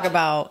 loves to talk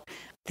about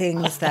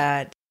things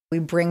that we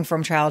bring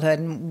from childhood,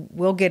 and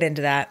we'll get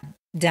into that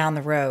down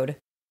the road.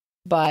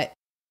 But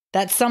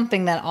That's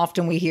something that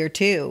often we hear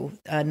too.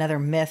 Another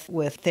myth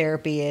with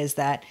therapy is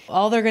that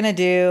all they're going to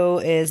do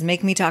is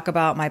make me talk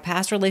about my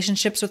past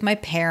relationships with my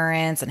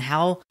parents and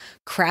how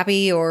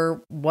crappy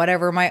or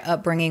whatever my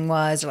upbringing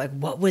was, or like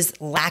what was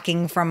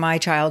lacking from my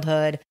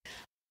childhood.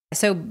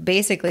 So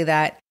basically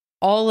that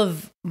all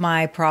of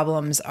my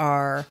problems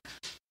are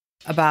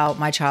about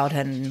my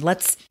childhood. And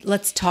let's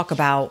talk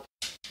about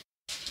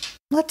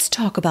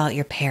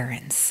your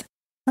parents.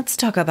 Let's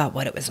talk about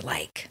what it was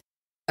like.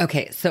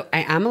 Okay, so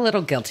I am a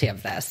little guilty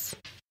of this.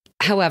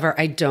 However,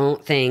 I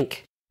don't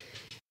think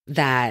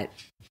that,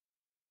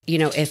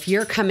 if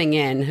you're coming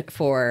in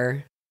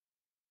for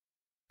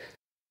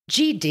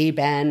GD,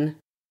 Ben,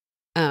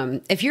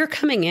 if you're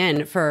coming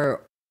in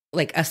for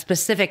like a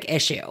specific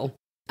issue,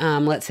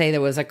 let's say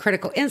there was a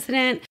critical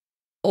incident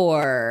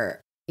or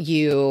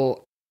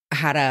you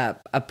had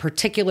a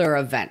particular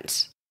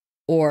event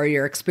or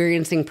you're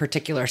experiencing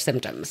particular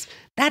symptoms,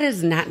 that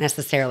is not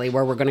necessarily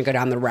where we're going to go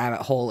down the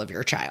rabbit hole of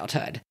your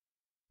childhood.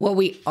 What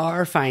we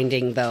are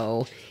finding,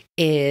 though,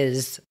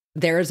 is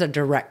there's a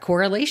direct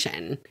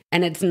correlation.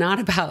 And it's not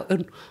about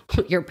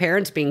your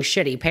parents being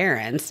shitty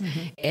parents.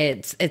 Mm-hmm.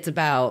 It's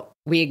about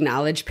we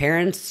acknowledge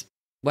parents,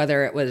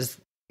 whether it was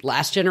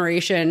last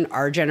generation,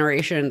 our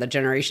generation, the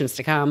generations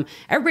to come.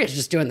 Everybody's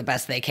just doing the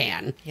best they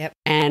can. Yep.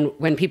 And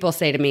when people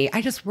say to me,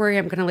 I just worry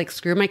I'm going to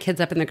screw my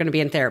kids up and they're going to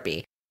be in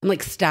therapy. I'm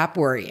like, stop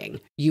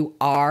worrying. You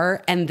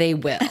are, and they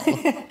will.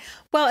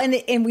 Well,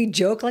 and we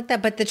joke like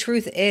that, but the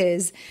truth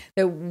is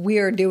that we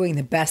are doing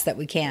the best that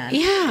we can.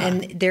 Yeah.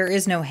 And there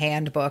is no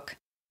handbook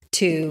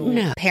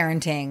to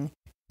parenting,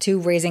 to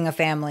raising a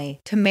family,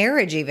 to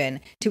marriage even,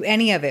 to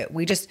any of it.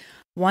 We just,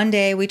 one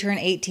day we turn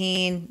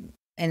 18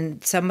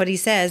 and somebody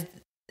says,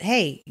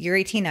 hey, you're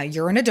 18 now.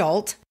 You're an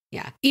adult.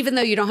 Yeah. Even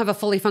though you don't have a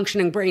fully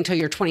functioning brain until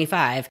you're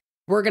 25,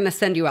 we're going to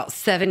send you out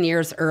 7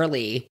 years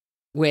early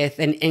with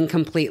an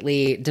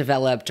incompletely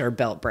developed or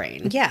built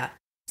brain. Yeah.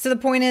 So the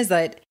point is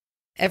that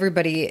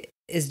everybody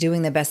is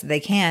doing the best that they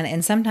can.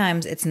 And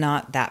sometimes it's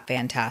not that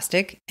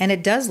fantastic. And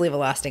it does leave a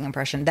lasting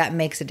impression. That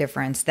makes a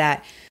difference.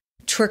 That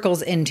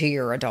trickles into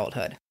your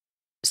adulthood.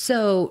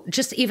 So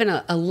just even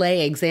a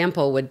lay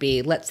example would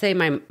be, let's say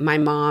my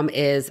mom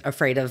is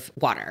afraid of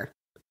water.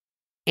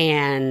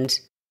 And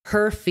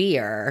her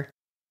fear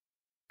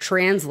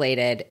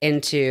translated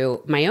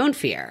into my own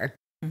fear.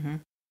 Mm-hmm.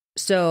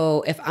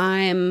 So if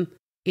I'm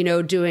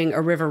doing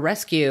a river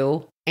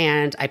rescue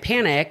and I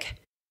panic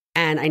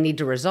and I need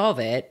to resolve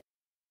it,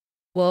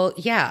 well,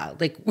 yeah,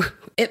 like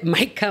it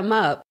might come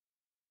up.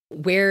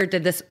 Where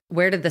did this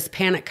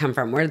panic come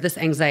from? Where did this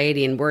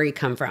anxiety and worry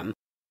come from?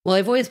 Well,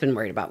 I've always been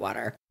worried about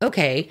water.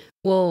 Okay,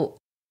 well,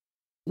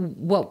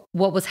 what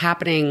was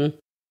happening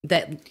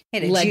that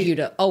led you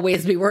to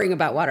always be worrying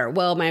about water?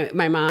 Well,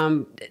 my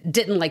mom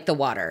didn't like the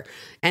water.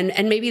 And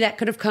maybe that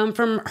could have come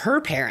from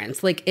her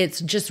parents. Like, it's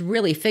just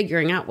really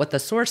figuring out what the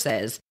source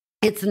is.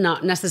 It's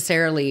not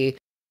necessarily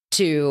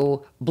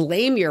to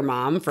blame your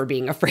mom for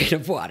being afraid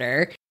of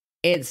water.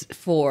 It's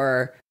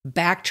for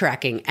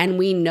backtracking. And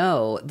we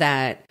know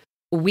that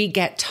we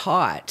get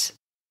taught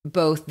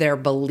both their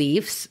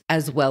beliefs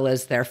as well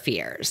as their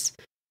fears,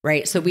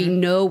 right? So we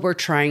know we're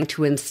trying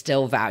to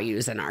instill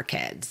values in our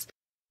kids.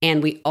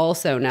 And we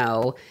also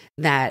know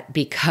that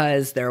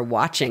because they're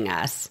watching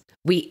us,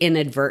 we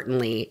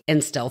inadvertently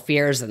instill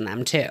fears in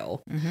them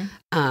too.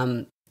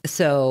 Mm-hmm.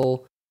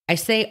 So I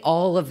say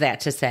all of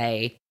that to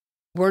say,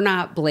 we're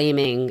not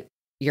blaming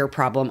your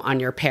problem on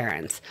your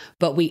parents,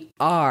 but we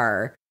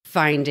are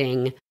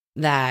finding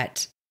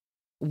that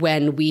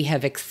when we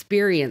have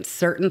experienced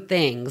certain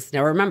things,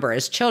 now remember,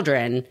 as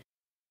children,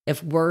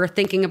 if we're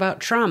thinking about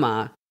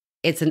trauma,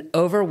 it's an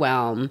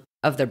overwhelm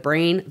of the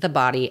brain, the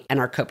body, and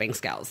our coping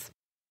skills.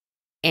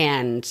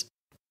 And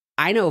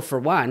I know for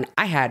one,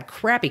 I had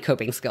crappy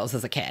coping skills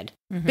as a kid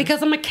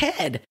because I'm a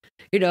kid.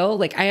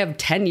 I have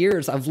 10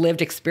 years of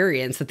lived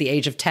experience at the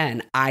age of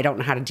 10. I don't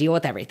know how to deal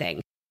with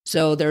everything.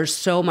 So there's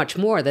so much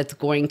more that's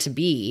going to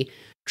be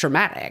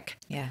traumatic.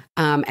 Yeah.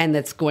 And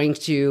that's going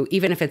to,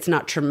 even if it's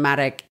not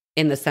traumatic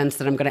in the sense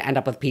that I'm going to end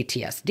up with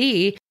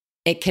PTSD,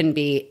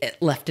 it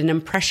left an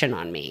impression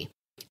on me.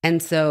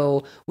 And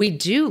so we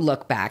do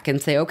look back and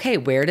say, okay,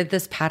 where did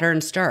this pattern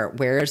start?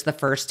 Where is the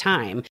first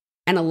time?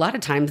 And a lot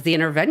of times the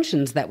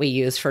interventions that we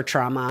use for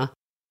trauma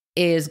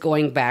is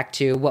going back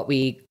to what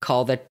we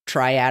call the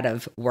triad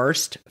of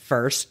worst,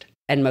 first,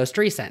 and most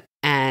recent.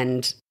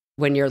 And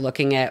when you're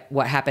looking at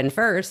what happened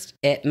first,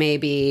 it may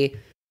be,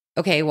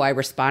 okay, well, I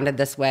responded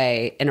this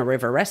way in a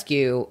river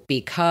rescue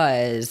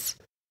because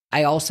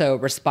I also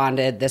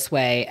responded this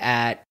way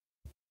at,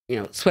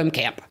 swim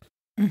camp.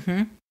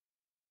 Mm-hmm.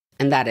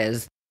 And that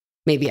is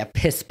maybe a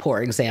piss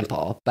poor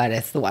example, but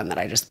it's the one that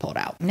I just pulled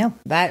out. No,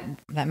 that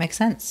makes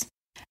sense.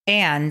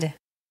 And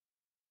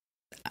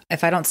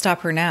if I don't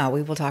stop her now,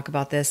 we will talk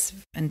about this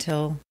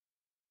until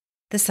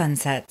the sun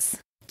sets.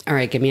 All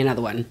right, give me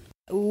another one.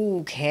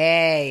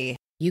 Okay.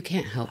 You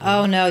can't help me.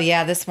 Oh, no.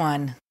 Yeah, this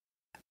one.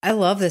 I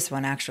love this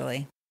one,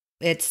 actually.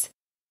 It's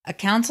a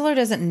counselor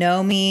doesn't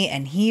know me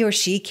and he or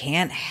she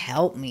can't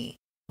help me.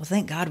 Well,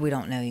 thank God we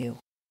don't know you.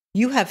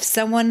 You have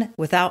someone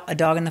without a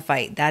dog in the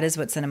fight. That is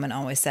what Cinnamon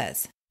always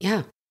says.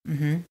 Yeah.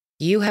 Mm-hmm.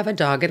 You have a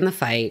dog in the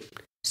fight.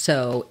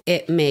 So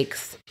it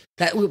makes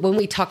that when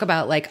we talk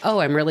about like, oh,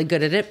 I'm really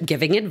good at it,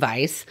 giving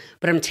advice,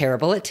 but I'm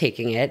terrible at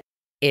taking it.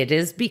 It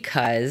is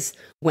because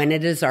when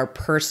it is our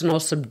personal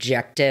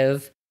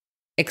subjective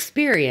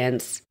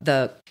experience,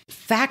 the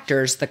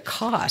factors, the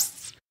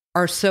costs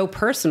are so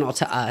personal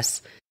to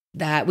us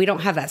that we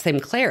don't have that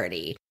same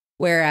clarity.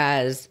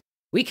 Whereas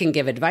we can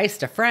give advice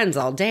to friends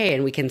all day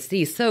and we can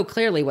see so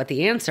clearly what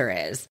the answer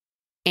is.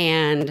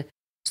 And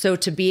so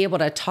to be able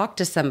to talk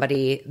to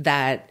somebody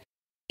that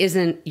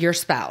isn't your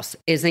spouse,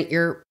 isn't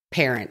your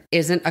parent,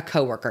 isn't a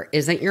coworker,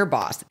 isn't your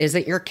boss,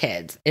 isn't your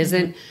kids,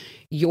 isn't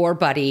your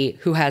buddy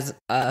who has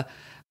a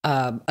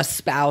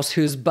spouse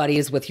whose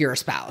buddies with your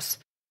spouse,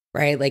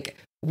 right? Like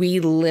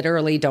we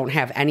literally don't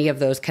have any of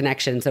those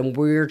connections, and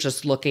we're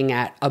just looking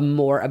at a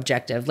more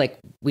objective, like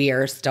we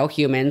are still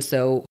human,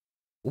 so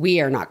we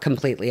are not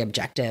completely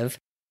objective,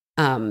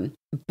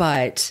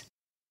 but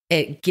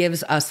it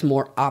gives us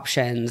more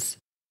options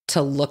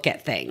to look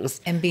at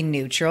things and be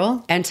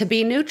neutral. And to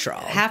be neutral.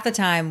 Half the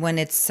time when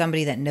it's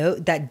somebody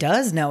that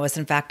does know us,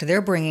 in fact,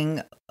 they're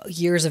bringing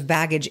years of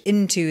baggage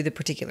into the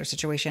particular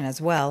situation as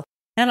well.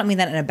 And I don't mean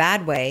that in a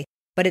bad way,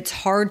 but it's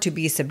hard to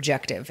be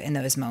subjective in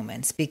those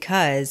moments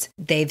because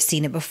they've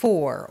seen it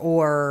before,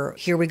 or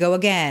here we go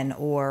again,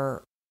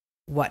 or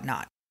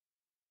whatnot.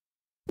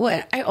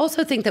 Well, I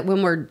also think that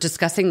when we're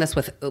discussing this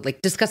with,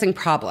 like, discussing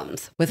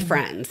problems with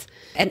friends,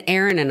 and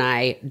Erin and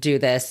I do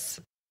this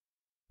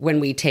when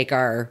we take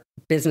our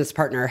business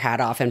partner hat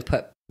off and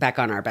put back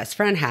on our best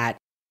friend hat,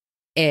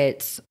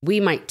 we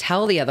might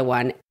tell the other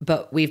one,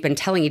 but we've been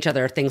telling each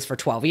other things for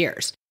 12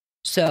 years.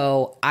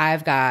 So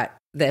I've got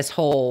this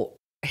whole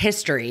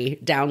history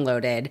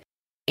downloaded,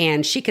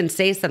 and she can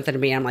say something to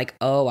me. I'm like,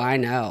 oh, I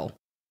know,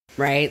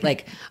 right?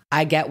 Like,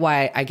 I get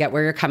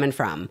where you're coming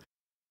from.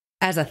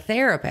 As a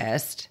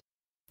therapist,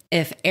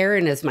 if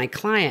Erin is my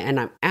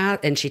client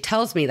and she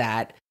tells me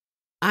that,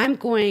 I'm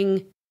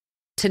going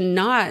to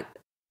not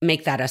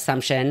make that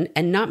assumption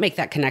and not make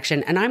that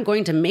connection. And I'm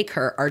going to make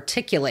her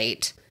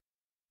articulate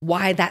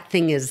why that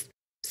thing is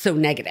so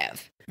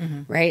negative,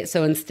 right?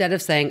 So instead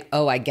of saying,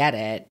 oh, I get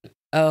it,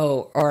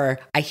 or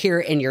I hear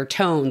in your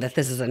tone that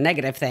this is a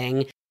negative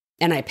thing,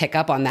 and I pick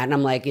up on that and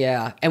I'm like,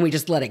 yeah, and we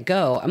just let it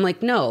go. I'm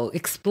like, no,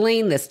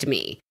 explain this to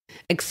me.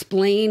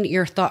 Explain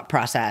your thought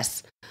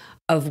process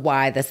of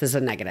why this is a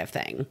negative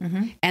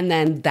thing. And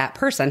then that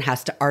person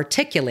has to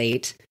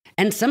articulate.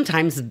 And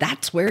sometimes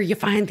that's where you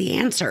find the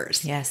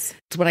answers. Yes.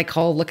 It's what I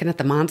call looking at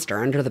the monster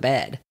under the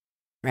bed,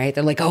 right?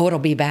 They're like, oh, it'll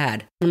be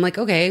bad. I'm like,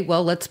 okay,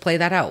 well, let's play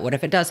that out. What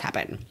if it does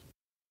happen?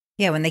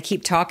 Yeah. When they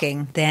keep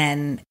talking,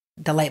 then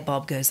the light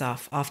bulb goes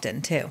off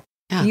often too.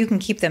 Yeah. You can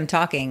keep them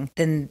talking,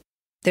 then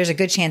there's a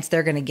good chance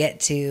they're going to get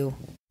to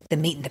the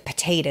meat and the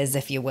potatoes,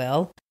 if you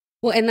will.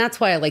 Well, and that's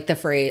why I like the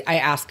phrase, I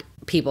ask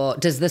people,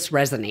 does this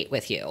resonate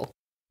with you?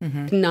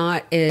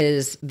 Not,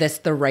 is this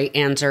the right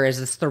answer?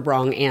 Is this the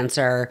wrong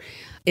answer?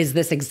 Is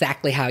this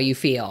exactly how you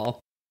feel?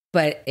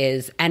 But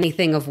is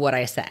anything of what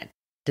I said,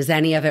 does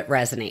any of it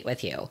resonate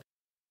with you?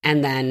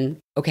 And then,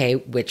 okay,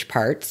 which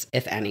parts,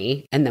 if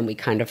any? And then we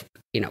kind of,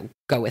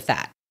 go with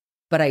that.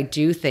 But I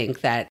do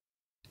think that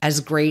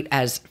as great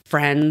as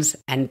friends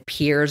and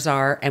peers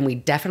are, and we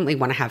definitely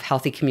want to have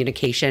healthy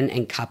communication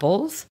in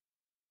couples,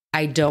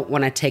 I don't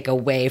want to take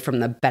away from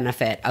the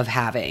benefit of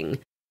having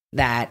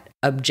that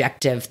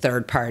objective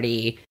third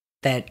party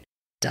that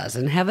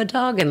doesn't have a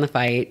dog in the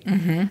fight,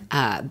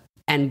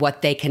 and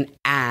what they can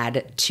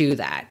add to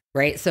that,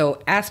 right?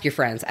 So ask your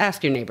friends,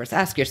 ask your neighbors,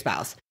 ask your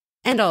spouse,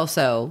 and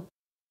also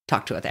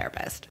talk to a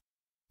therapist.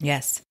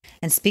 Yes.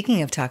 And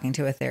speaking of talking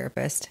to a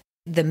therapist,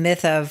 the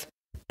myth of,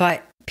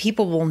 but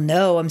people will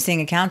know I'm seeing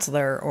a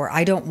counselor, or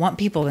I don't want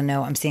people to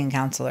know I'm seeing a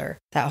counselor,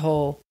 that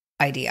whole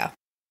idea.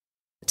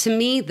 To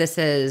me, this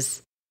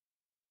is,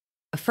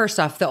 first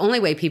off, the only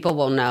way people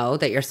will know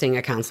that you're seeing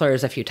a counselor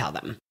is if you tell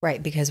them.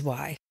 Right. Because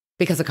why?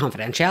 Because of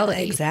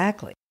confidentiality.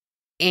 Exactly.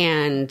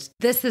 And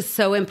this is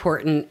so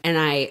important, and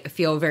I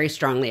feel very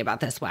strongly about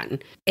this one.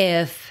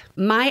 If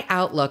my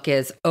outlook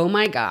is, oh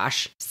my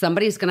gosh,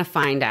 somebody's going to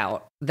find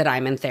out that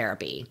I'm in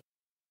therapy,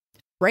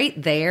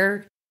 right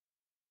there,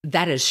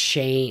 that is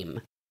shame.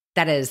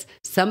 That is,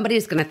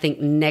 somebody's going to think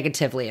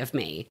negatively of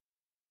me.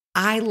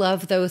 I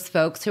love those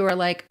folks who are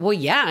like, well,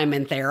 yeah, I'm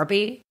in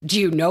therapy. Do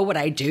you know what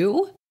I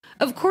do?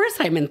 Of course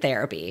I'm in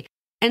therapy.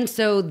 And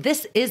so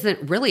this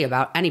isn't really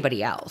about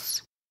anybody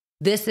else.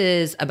 This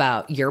is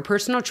about your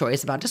personal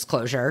choice about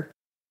disclosure.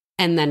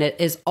 And then it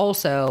is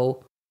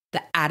also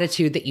the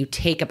attitude that you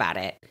take about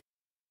it.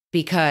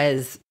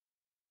 Because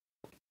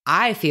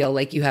I feel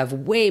like you have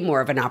way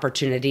more of an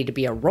opportunity to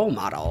be a role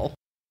model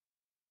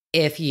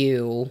if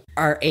you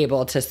are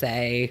able to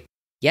say,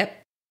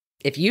 yep,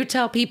 if you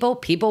tell people,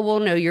 people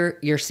will know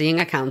you're seeing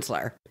a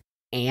counselor.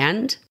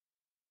 And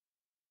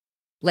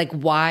like,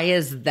 why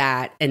is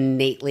that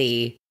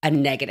innately a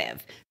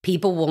negative?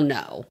 People will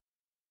know.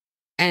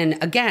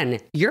 And again,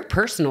 your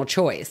personal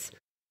choice.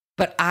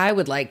 But I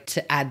would like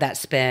to add that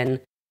spin.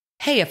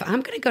 Hey, if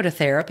I'm going to go to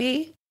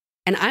therapy,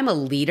 and I'm a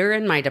leader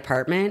in my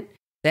department,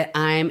 that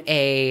I'm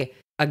a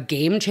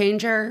game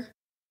changer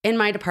in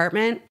my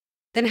department,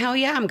 then hell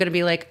yeah, I'm going to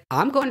be like,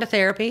 I'm going to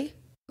therapy.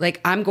 Like,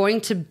 I'm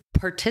going to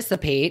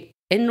participate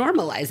in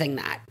normalizing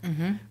that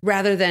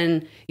rather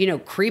than,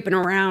 creeping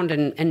around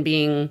and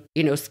being,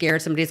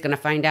 scared somebody's going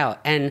to find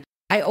out. And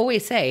I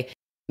always say,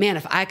 man,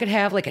 if I could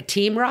have like a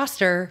team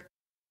roster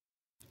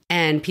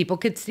and people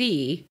could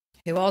see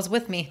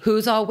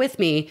who's all with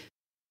me,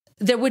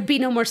 there would be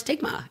no more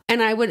stigma.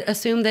 And I would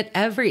assume that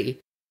every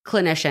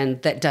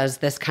clinician that does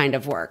this kind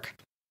of work,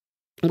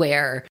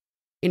 where,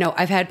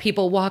 I've had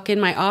people walk in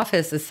my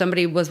office as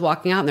somebody was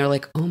walking out and they're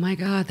like, oh my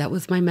God, that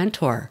was my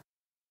mentor.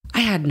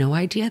 I had no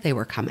idea they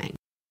were coming,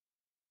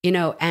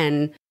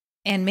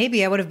 and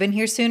maybe I would have been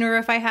here sooner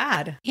if I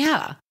had.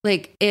 Yeah.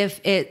 Like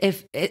if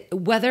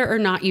whether or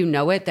not you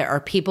know it, there are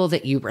people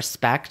that you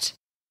respect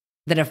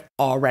that have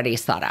already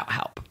sought out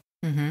help.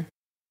 Mm-hmm.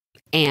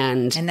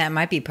 And that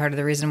might be part of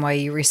the reason why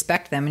you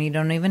respect them and you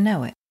don't even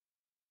know it.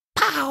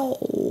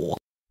 Pow.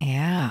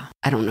 Yeah.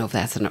 I don't know if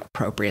that's an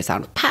appropriate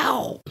sound.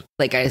 Pow.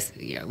 Like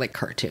like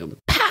cartoon.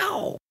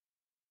 Pow.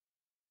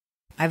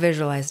 I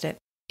visualized it.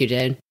 You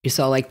did? You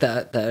saw like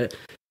the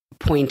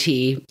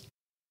pointy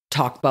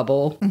talk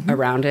bubble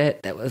around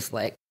it that was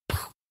like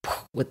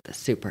with the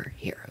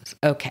superheroes.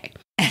 Okay.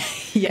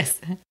 Yes.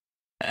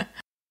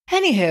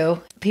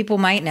 Anywho, people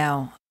might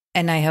know,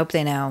 and I hope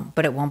they know,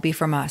 but it won't be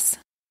from us.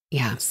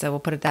 Yeah. So we'll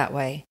put it that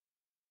way.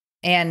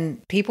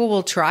 And people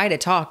will try to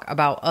talk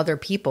about other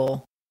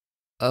people.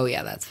 Oh,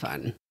 yeah, that's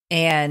fun.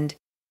 And,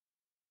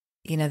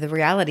 the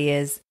reality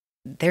is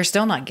they're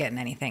still not getting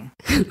anything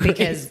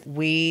because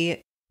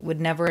we would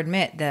never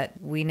admit that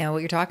we know what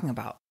you're talking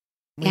about.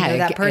 We know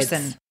that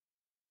person.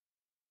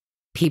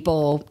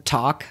 People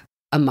talk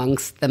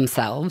amongst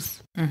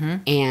themselves,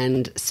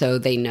 and so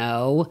they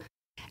know.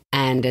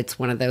 And it's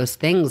one of those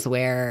things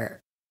where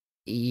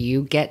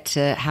you get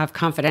to have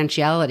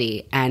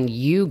confidentiality and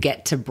you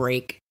get to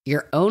break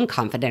your own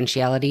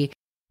confidentiality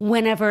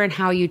whenever and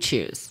how you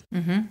choose.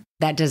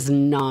 That does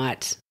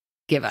not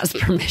give us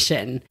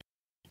permission.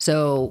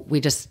 So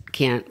we just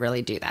can't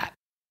really do that.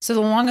 So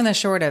the long and the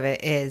short of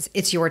it is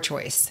it's your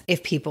choice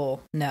if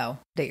people know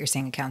that you're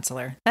seeing a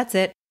counselor. That's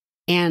it.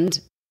 And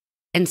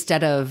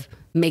instead of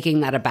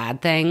making that a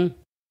bad thing,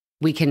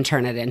 we can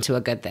turn it into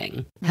a good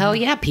thing. Hell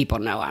yeah, people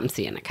know I'm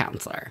seeing a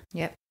counselor.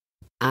 Yep.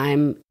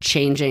 I'm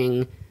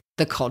changing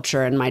the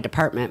culture in my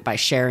department by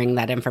sharing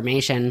that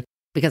information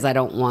because I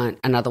don't want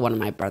another one of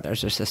my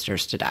brothers or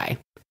sisters to die.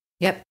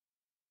 Yep.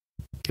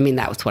 I mean,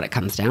 that was what it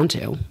comes down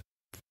to.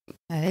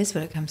 That is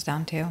what it comes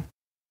down to.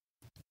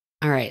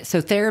 All right. So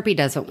therapy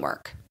doesn't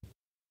work.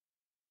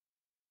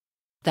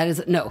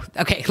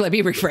 Okay, let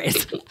me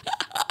rephrase.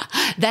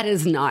 That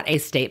is not a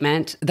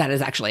statement. That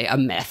is actually a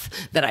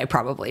myth that I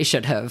probably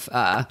should have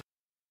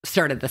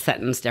started the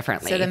sentence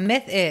differently. So the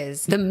myth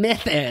is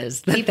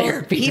that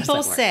therapy people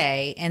doesn't work.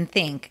 say and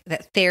think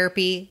that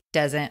therapy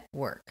doesn't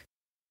work.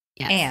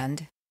 Yes.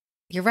 And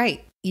you're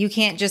right. You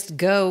can't just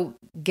go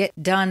get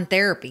done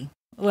therapy.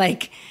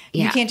 Like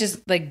you can't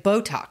just like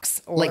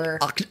Botox or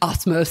like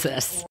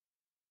osmosis.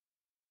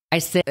 I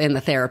sit in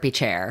the therapy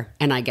chair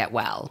and I get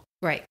well.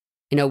 Right.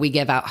 We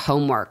give out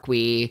homework.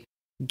 We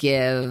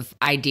give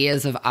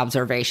ideas of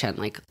observation.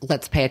 Like,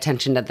 let's pay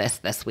attention to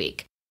this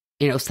week.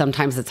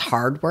 Sometimes it's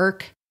hard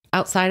work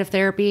outside of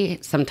therapy.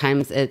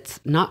 Sometimes it's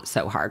not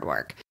so hard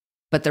work.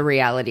 But the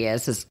reality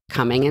is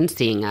coming and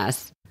seeing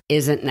us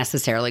isn't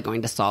necessarily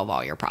going to solve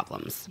all your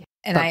problems.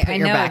 And but I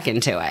know your back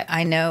into it.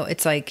 I know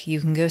it's like you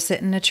can go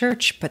sit in a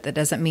church, but that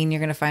doesn't mean you're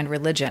going to find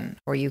religion.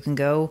 Or you can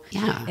go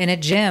in a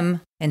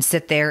gym and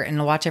sit there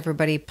and watch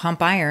everybody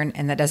pump iron,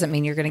 and that doesn't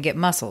mean you're going to get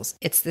muscles.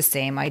 It's the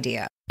same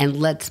idea. And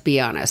let's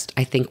be honest,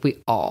 I think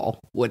we all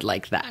would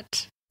like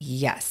that.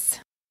 Yes.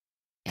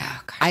 Yeah.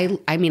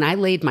 I mean, I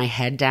laid my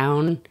head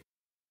down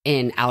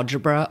in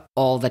algebra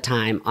all the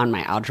time on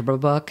my algebra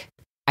book.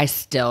 I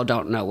still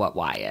don't know what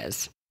y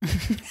is.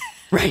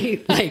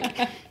 Right?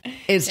 Like,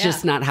 it's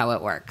just not how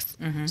it works.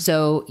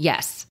 So,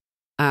 yes,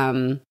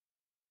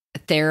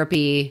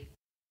 therapy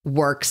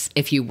works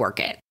if you work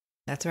it.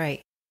 That's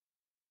right.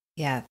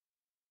 Yeah.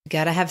 You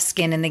got to have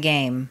skin in the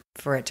game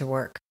for it to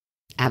work.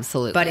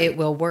 Absolutely. But it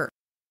will work.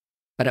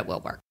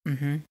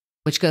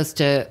 Which goes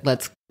to,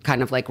 let's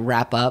kind of like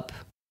wrap up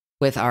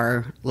with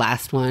our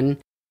last one.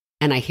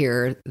 And I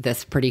hear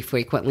this pretty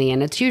frequently,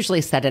 and it's usually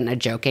said in a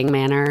joking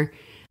manner.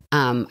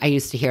 I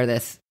used to hear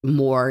this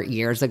more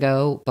years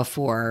ago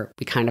before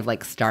we kind of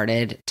like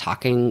started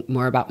talking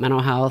more about mental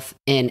health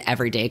in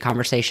everyday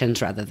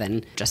conversations rather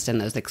than just in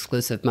those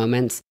exclusive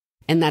moments.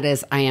 And that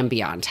is, I am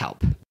beyond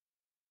help.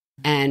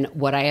 And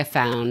what I have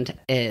found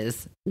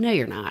is, no,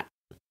 you're not.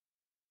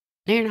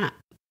 No, you're not.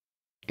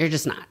 You're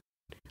just not.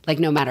 Like,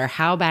 no matter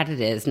how bad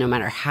it is, no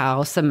matter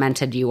how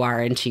cemented you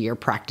are into your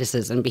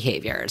practices and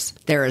behaviors,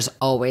 there is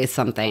always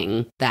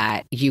something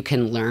that you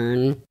can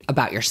learn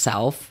about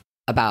yourself,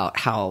 about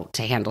how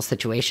to handle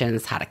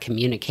situations, how to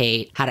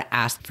communicate, how to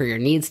ask for your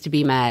needs to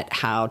be met,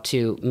 how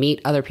to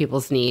meet other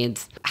people's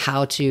needs,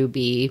 how to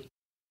be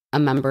a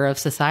member of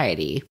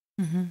society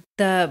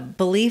The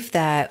belief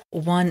that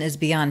one is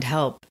beyond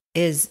help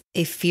is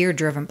a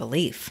fear-driven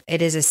belief.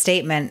 It is a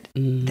statement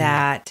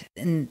that,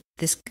 and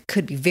this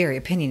could be very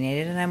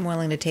opinionated, and I'm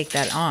willing to take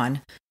that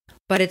on,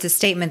 but it's a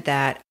statement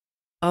that,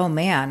 oh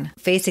man,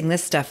 facing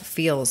this stuff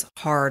feels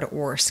hard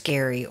or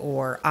scary,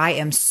 or I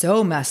am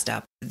so messed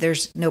up.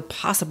 There's no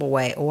possible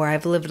way, or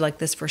I've lived like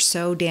this for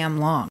so damn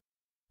long.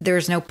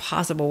 There's no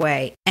possible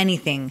way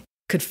anything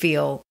could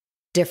feel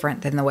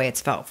different than the way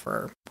it's felt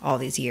for all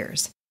these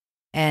years.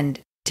 And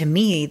to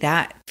me,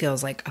 that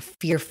feels like a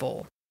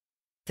fearful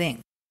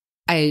thing.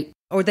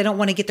 Or they don't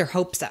want to get their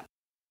hopes up.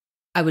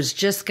 I was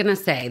just going to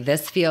say,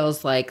 this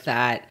feels like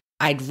that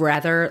I'd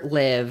rather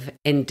live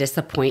in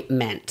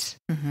disappointment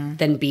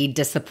than be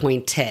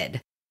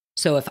disappointed.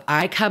 So if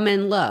I come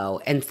in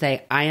low and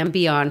say I am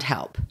beyond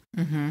help,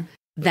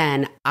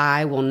 then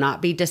I will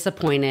not be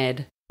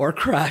disappointed or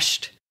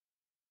crushed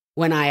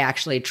when I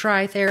actually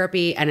try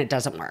therapy and it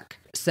doesn't work.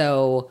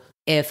 So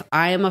if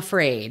I am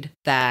afraid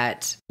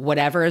that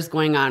whatever is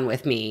going on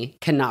with me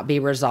cannot be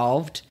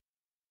resolved,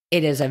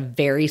 it is a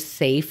very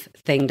safe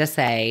thing to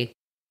say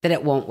that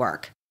it won't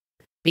work,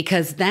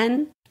 because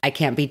then I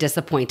can't be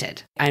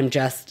disappointed. I'm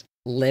just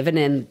living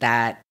in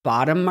that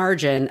bottom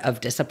margin of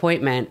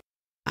disappointment.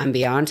 I'm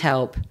beyond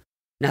help.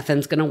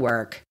 Nothing's going to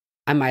work.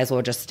 I might as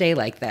well just stay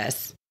like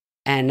this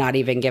and not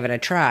even give it a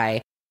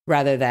try,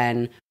 rather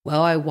than,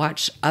 well, I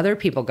watch other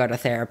people go to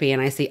therapy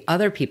and I see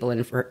other people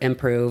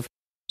improve.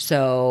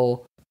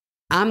 So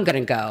I'm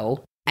going to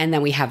go. And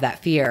then we have that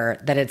fear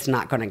that it's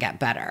not going to get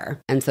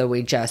better. And so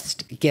we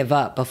just give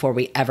up before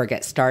we ever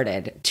get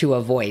started to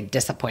avoid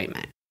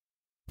disappointment.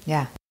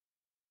 Yeah.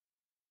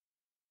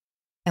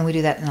 And we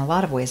do that in a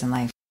lot of ways in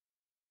life.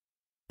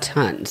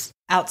 Tons.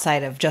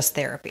 Outside of just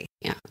therapy.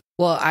 Yeah.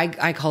 Well,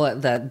 I call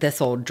it the this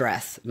old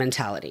dress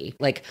mentality.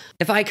 Like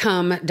if I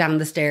come down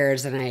the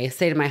stairs and I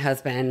say to my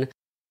husband,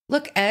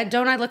 look, Ed,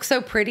 don't I look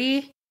so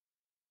pretty?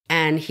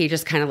 And he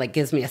just kind of like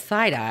gives me a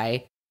side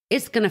eye,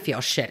 it's going to feel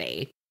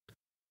shitty.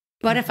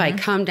 But if I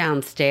come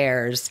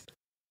downstairs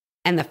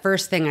and the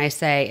first thing I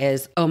say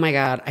is, oh my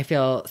God, I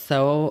feel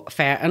so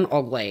fat and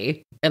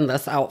ugly in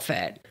this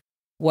outfit,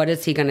 what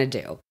is he going to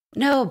do?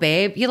 No,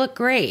 babe, you look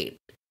great.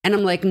 And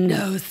I'm like,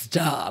 no,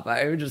 stop.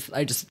 I just,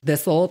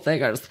 this whole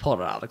thing, I just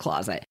pulled it out of the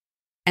closet.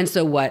 And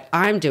so what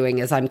I'm doing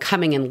is I'm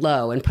coming in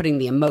low and putting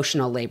the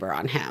emotional labor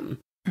on him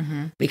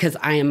because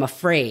I am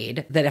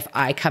afraid that if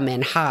I come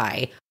in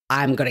high,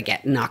 I'm going to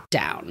get knocked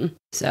down.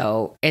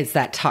 So it's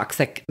that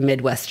toxic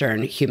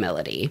Midwestern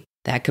humility.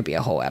 That could be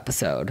a whole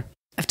episode.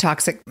 Of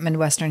toxic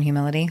Midwestern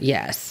humility?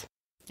 Yes.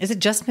 Is it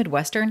just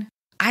Midwestern?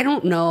 I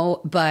don't know,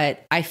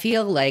 but I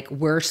feel like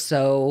we're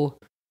so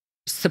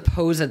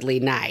supposedly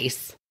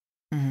nice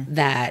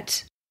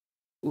that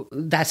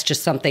that's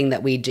just something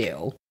that we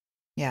do.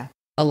 Yeah.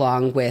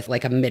 Along with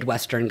like a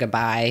Midwestern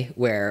goodbye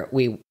where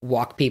we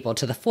walk people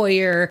to the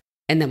foyer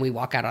and then we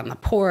walk out on the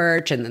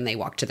porch and then they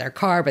walk to their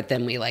car, but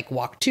then we like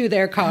walk to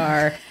their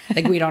car.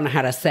 Like we don't know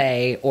how to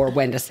say or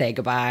when to say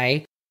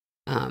goodbye.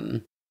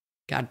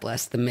 God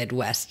bless the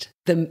Midwest,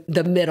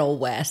 the Middle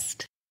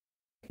West.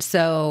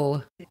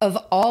 So of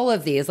all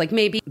of these, like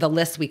maybe the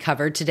list we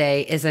covered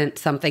today isn't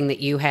something that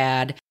you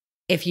had.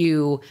 If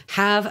you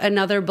have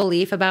another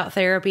belief about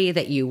therapy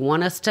that you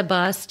want us to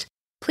bust,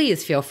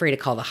 please feel free to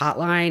call the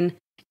hotline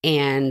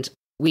and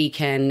we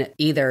can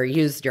either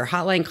use your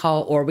hotline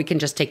call or we can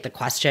just take the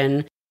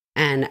question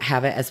and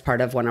have it as part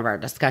of one of our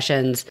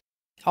discussions.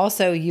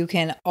 Also, you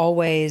can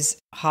always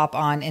hop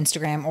on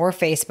Instagram or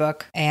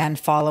Facebook and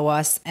follow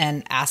us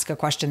and ask a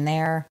question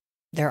there.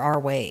 There are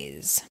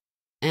ways.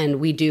 And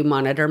we do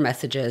monitor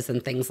messages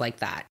and things like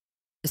that.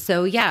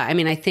 So yeah, I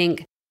mean, I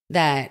think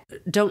that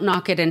don't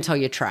knock it until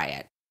you try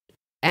it.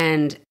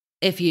 And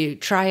if you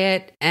try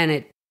it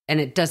and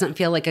it doesn't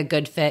feel like a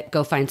good fit,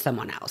 go find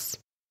someone else.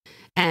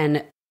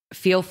 And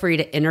feel free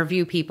to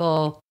interview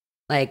people,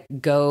 like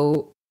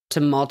go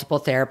to multiple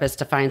therapists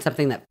to find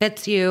something that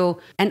fits you.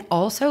 And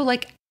also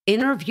like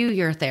interview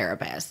your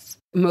therapist.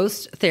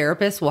 Most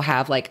therapists will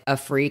have like a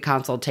free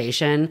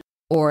consultation,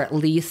 or at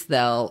least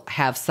they'll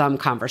have some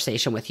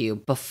conversation with you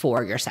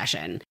before your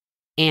session.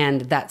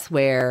 And that's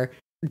where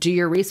do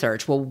your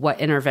research. Well, what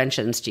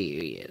interventions do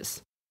you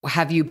use?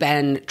 Have you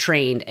been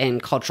trained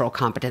in cultural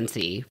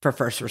competency for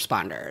first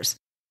responders?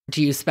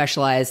 Do you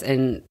specialize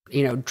in,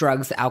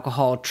 drugs,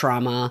 alcohol,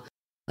 trauma?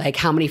 Like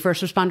how many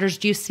first responders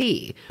do you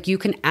see? You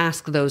can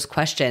ask those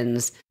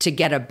questions to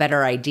get a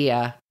better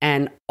idea.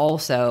 And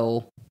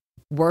also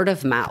word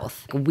of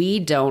mouth. We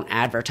don't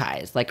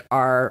advertise. Like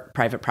our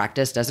private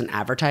practice doesn't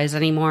advertise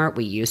anymore.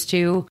 We used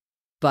to,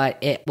 but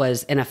it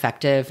was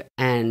ineffective.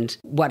 And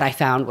what I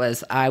found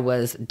was I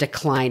was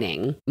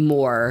declining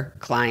more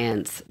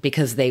clients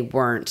because they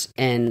weren't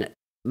in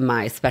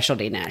my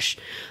specialty niche,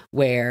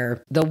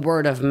 where the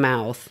word of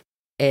mouth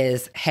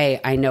is,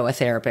 hey, I know a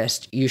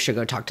therapist, you should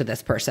go talk to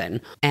this person.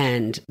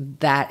 And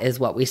that is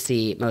what we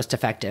see most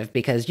effective,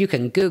 because you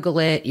can Google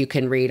it, you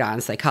can read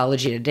on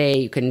Psychology Today,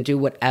 you can do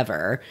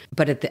whatever.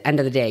 But at the end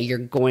of the day, you're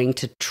going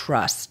to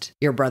trust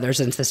your brothers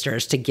and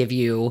sisters to give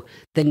you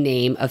the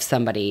name of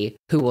somebody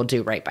who will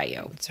do right by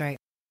you. That's right.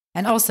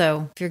 And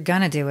also, if you're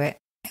going to do it,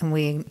 and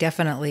we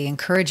definitely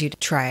encourage you to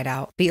try it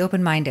out, be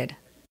open-minded.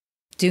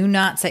 Do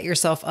not set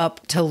yourself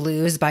up to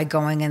lose by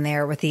going in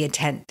there with the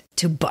intent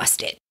to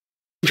bust it.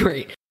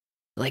 Right.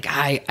 Like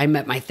I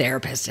met my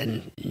therapist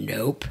and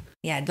nope.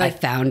 Yeah. I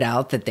found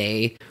out that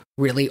they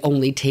really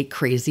only take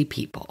crazy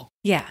people.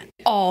 Yeah.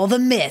 All the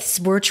myths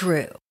were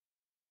true.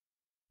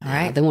 All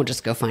right. Then we'll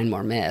just go find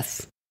more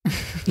myths.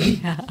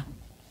 Yeah.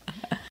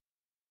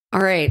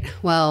 All right.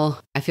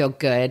 Well, I feel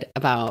good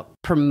about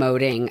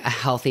promoting a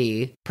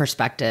healthy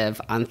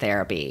perspective on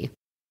therapy.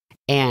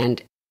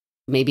 And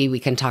maybe we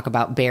can talk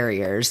about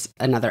barriers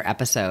another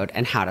episode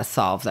and how to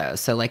solve those.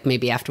 So like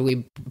maybe after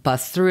we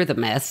bust through the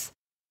myths,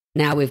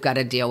 now we've got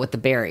to deal with the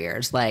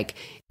barriers like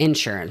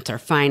insurance or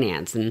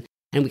finance, and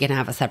we can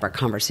have a separate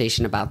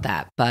conversation about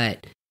that.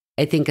 But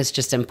I think it's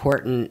just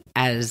important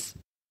as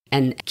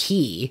and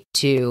key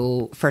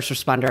to first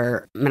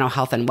responder mental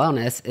health and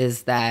wellness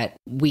is that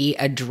we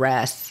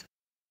address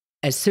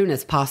as soon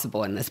as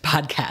possible in this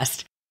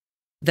podcast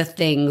the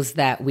things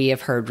that we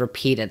have heard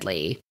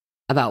repeatedly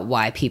about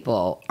why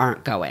people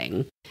aren't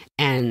going,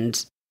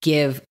 and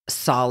give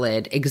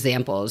solid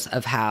examples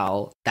of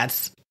how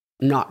that's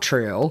not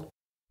true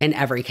in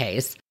every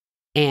case,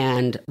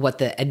 and what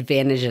the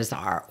advantages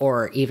are,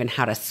 or even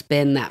how to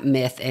spin that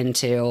myth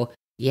into,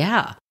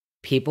 yeah,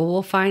 people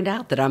will find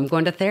out that I'm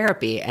going to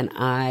therapy and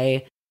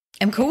I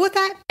am cool with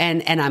that.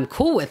 And I'm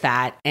cool with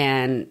that.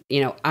 And,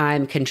 you know,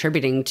 I'm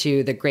contributing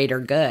to the greater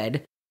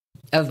good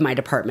of my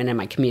department and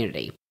my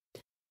community.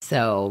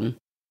 So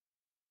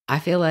I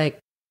feel like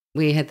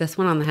we hit this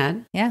one on the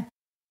head. Yeah.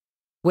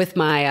 With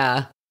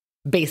my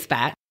base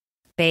bat.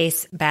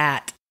 Base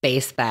bat.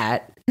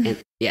 And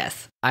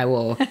yes, I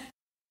will.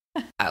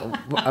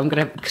 I'm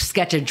going to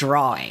sketch a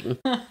drawing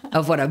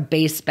of what a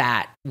base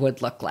bat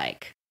would look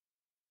like.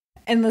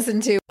 And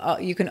listen to,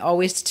 you can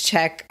always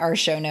check our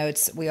show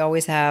notes. We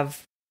always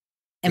have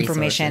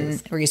information,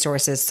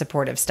 resources,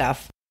 supportive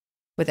stuff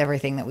with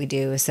everything that we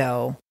do.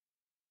 So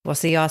we'll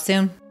see y'all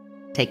soon.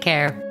 Take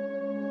care.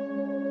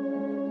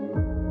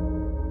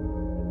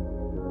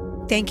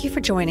 Thank you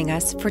for joining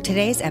us for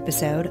today's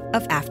episode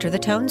of After the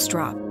Tones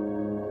Drop.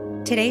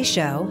 Today's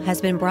show has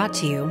been brought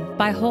to you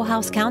by Whole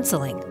House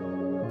Counseling.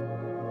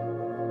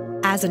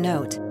 As a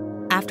note,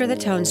 After the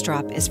Tones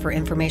Drop is for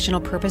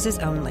informational purposes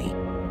only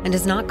and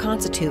does not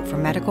constitute for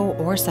medical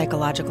or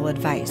psychological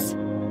advice.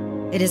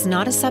 It is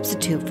not a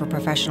substitute for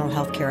professional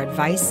healthcare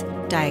advice,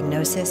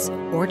 diagnosis,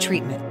 or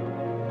treatment.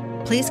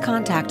 Please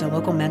contact a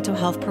local mental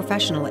health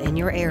professional in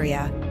your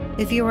area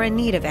if you are in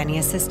need of any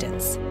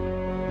assistance.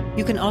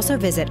 You can also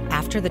visit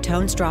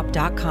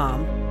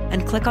afterthetonesdrop.com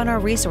and click on our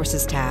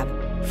resources tab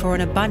for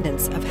an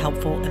abundance of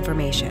helpful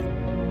information.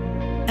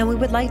 And we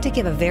would like to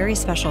give a very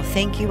special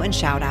thank you and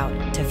shout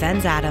out to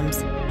Venz Adams,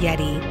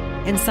 Yeti,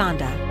 and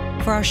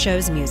Sonda for our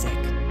show's music.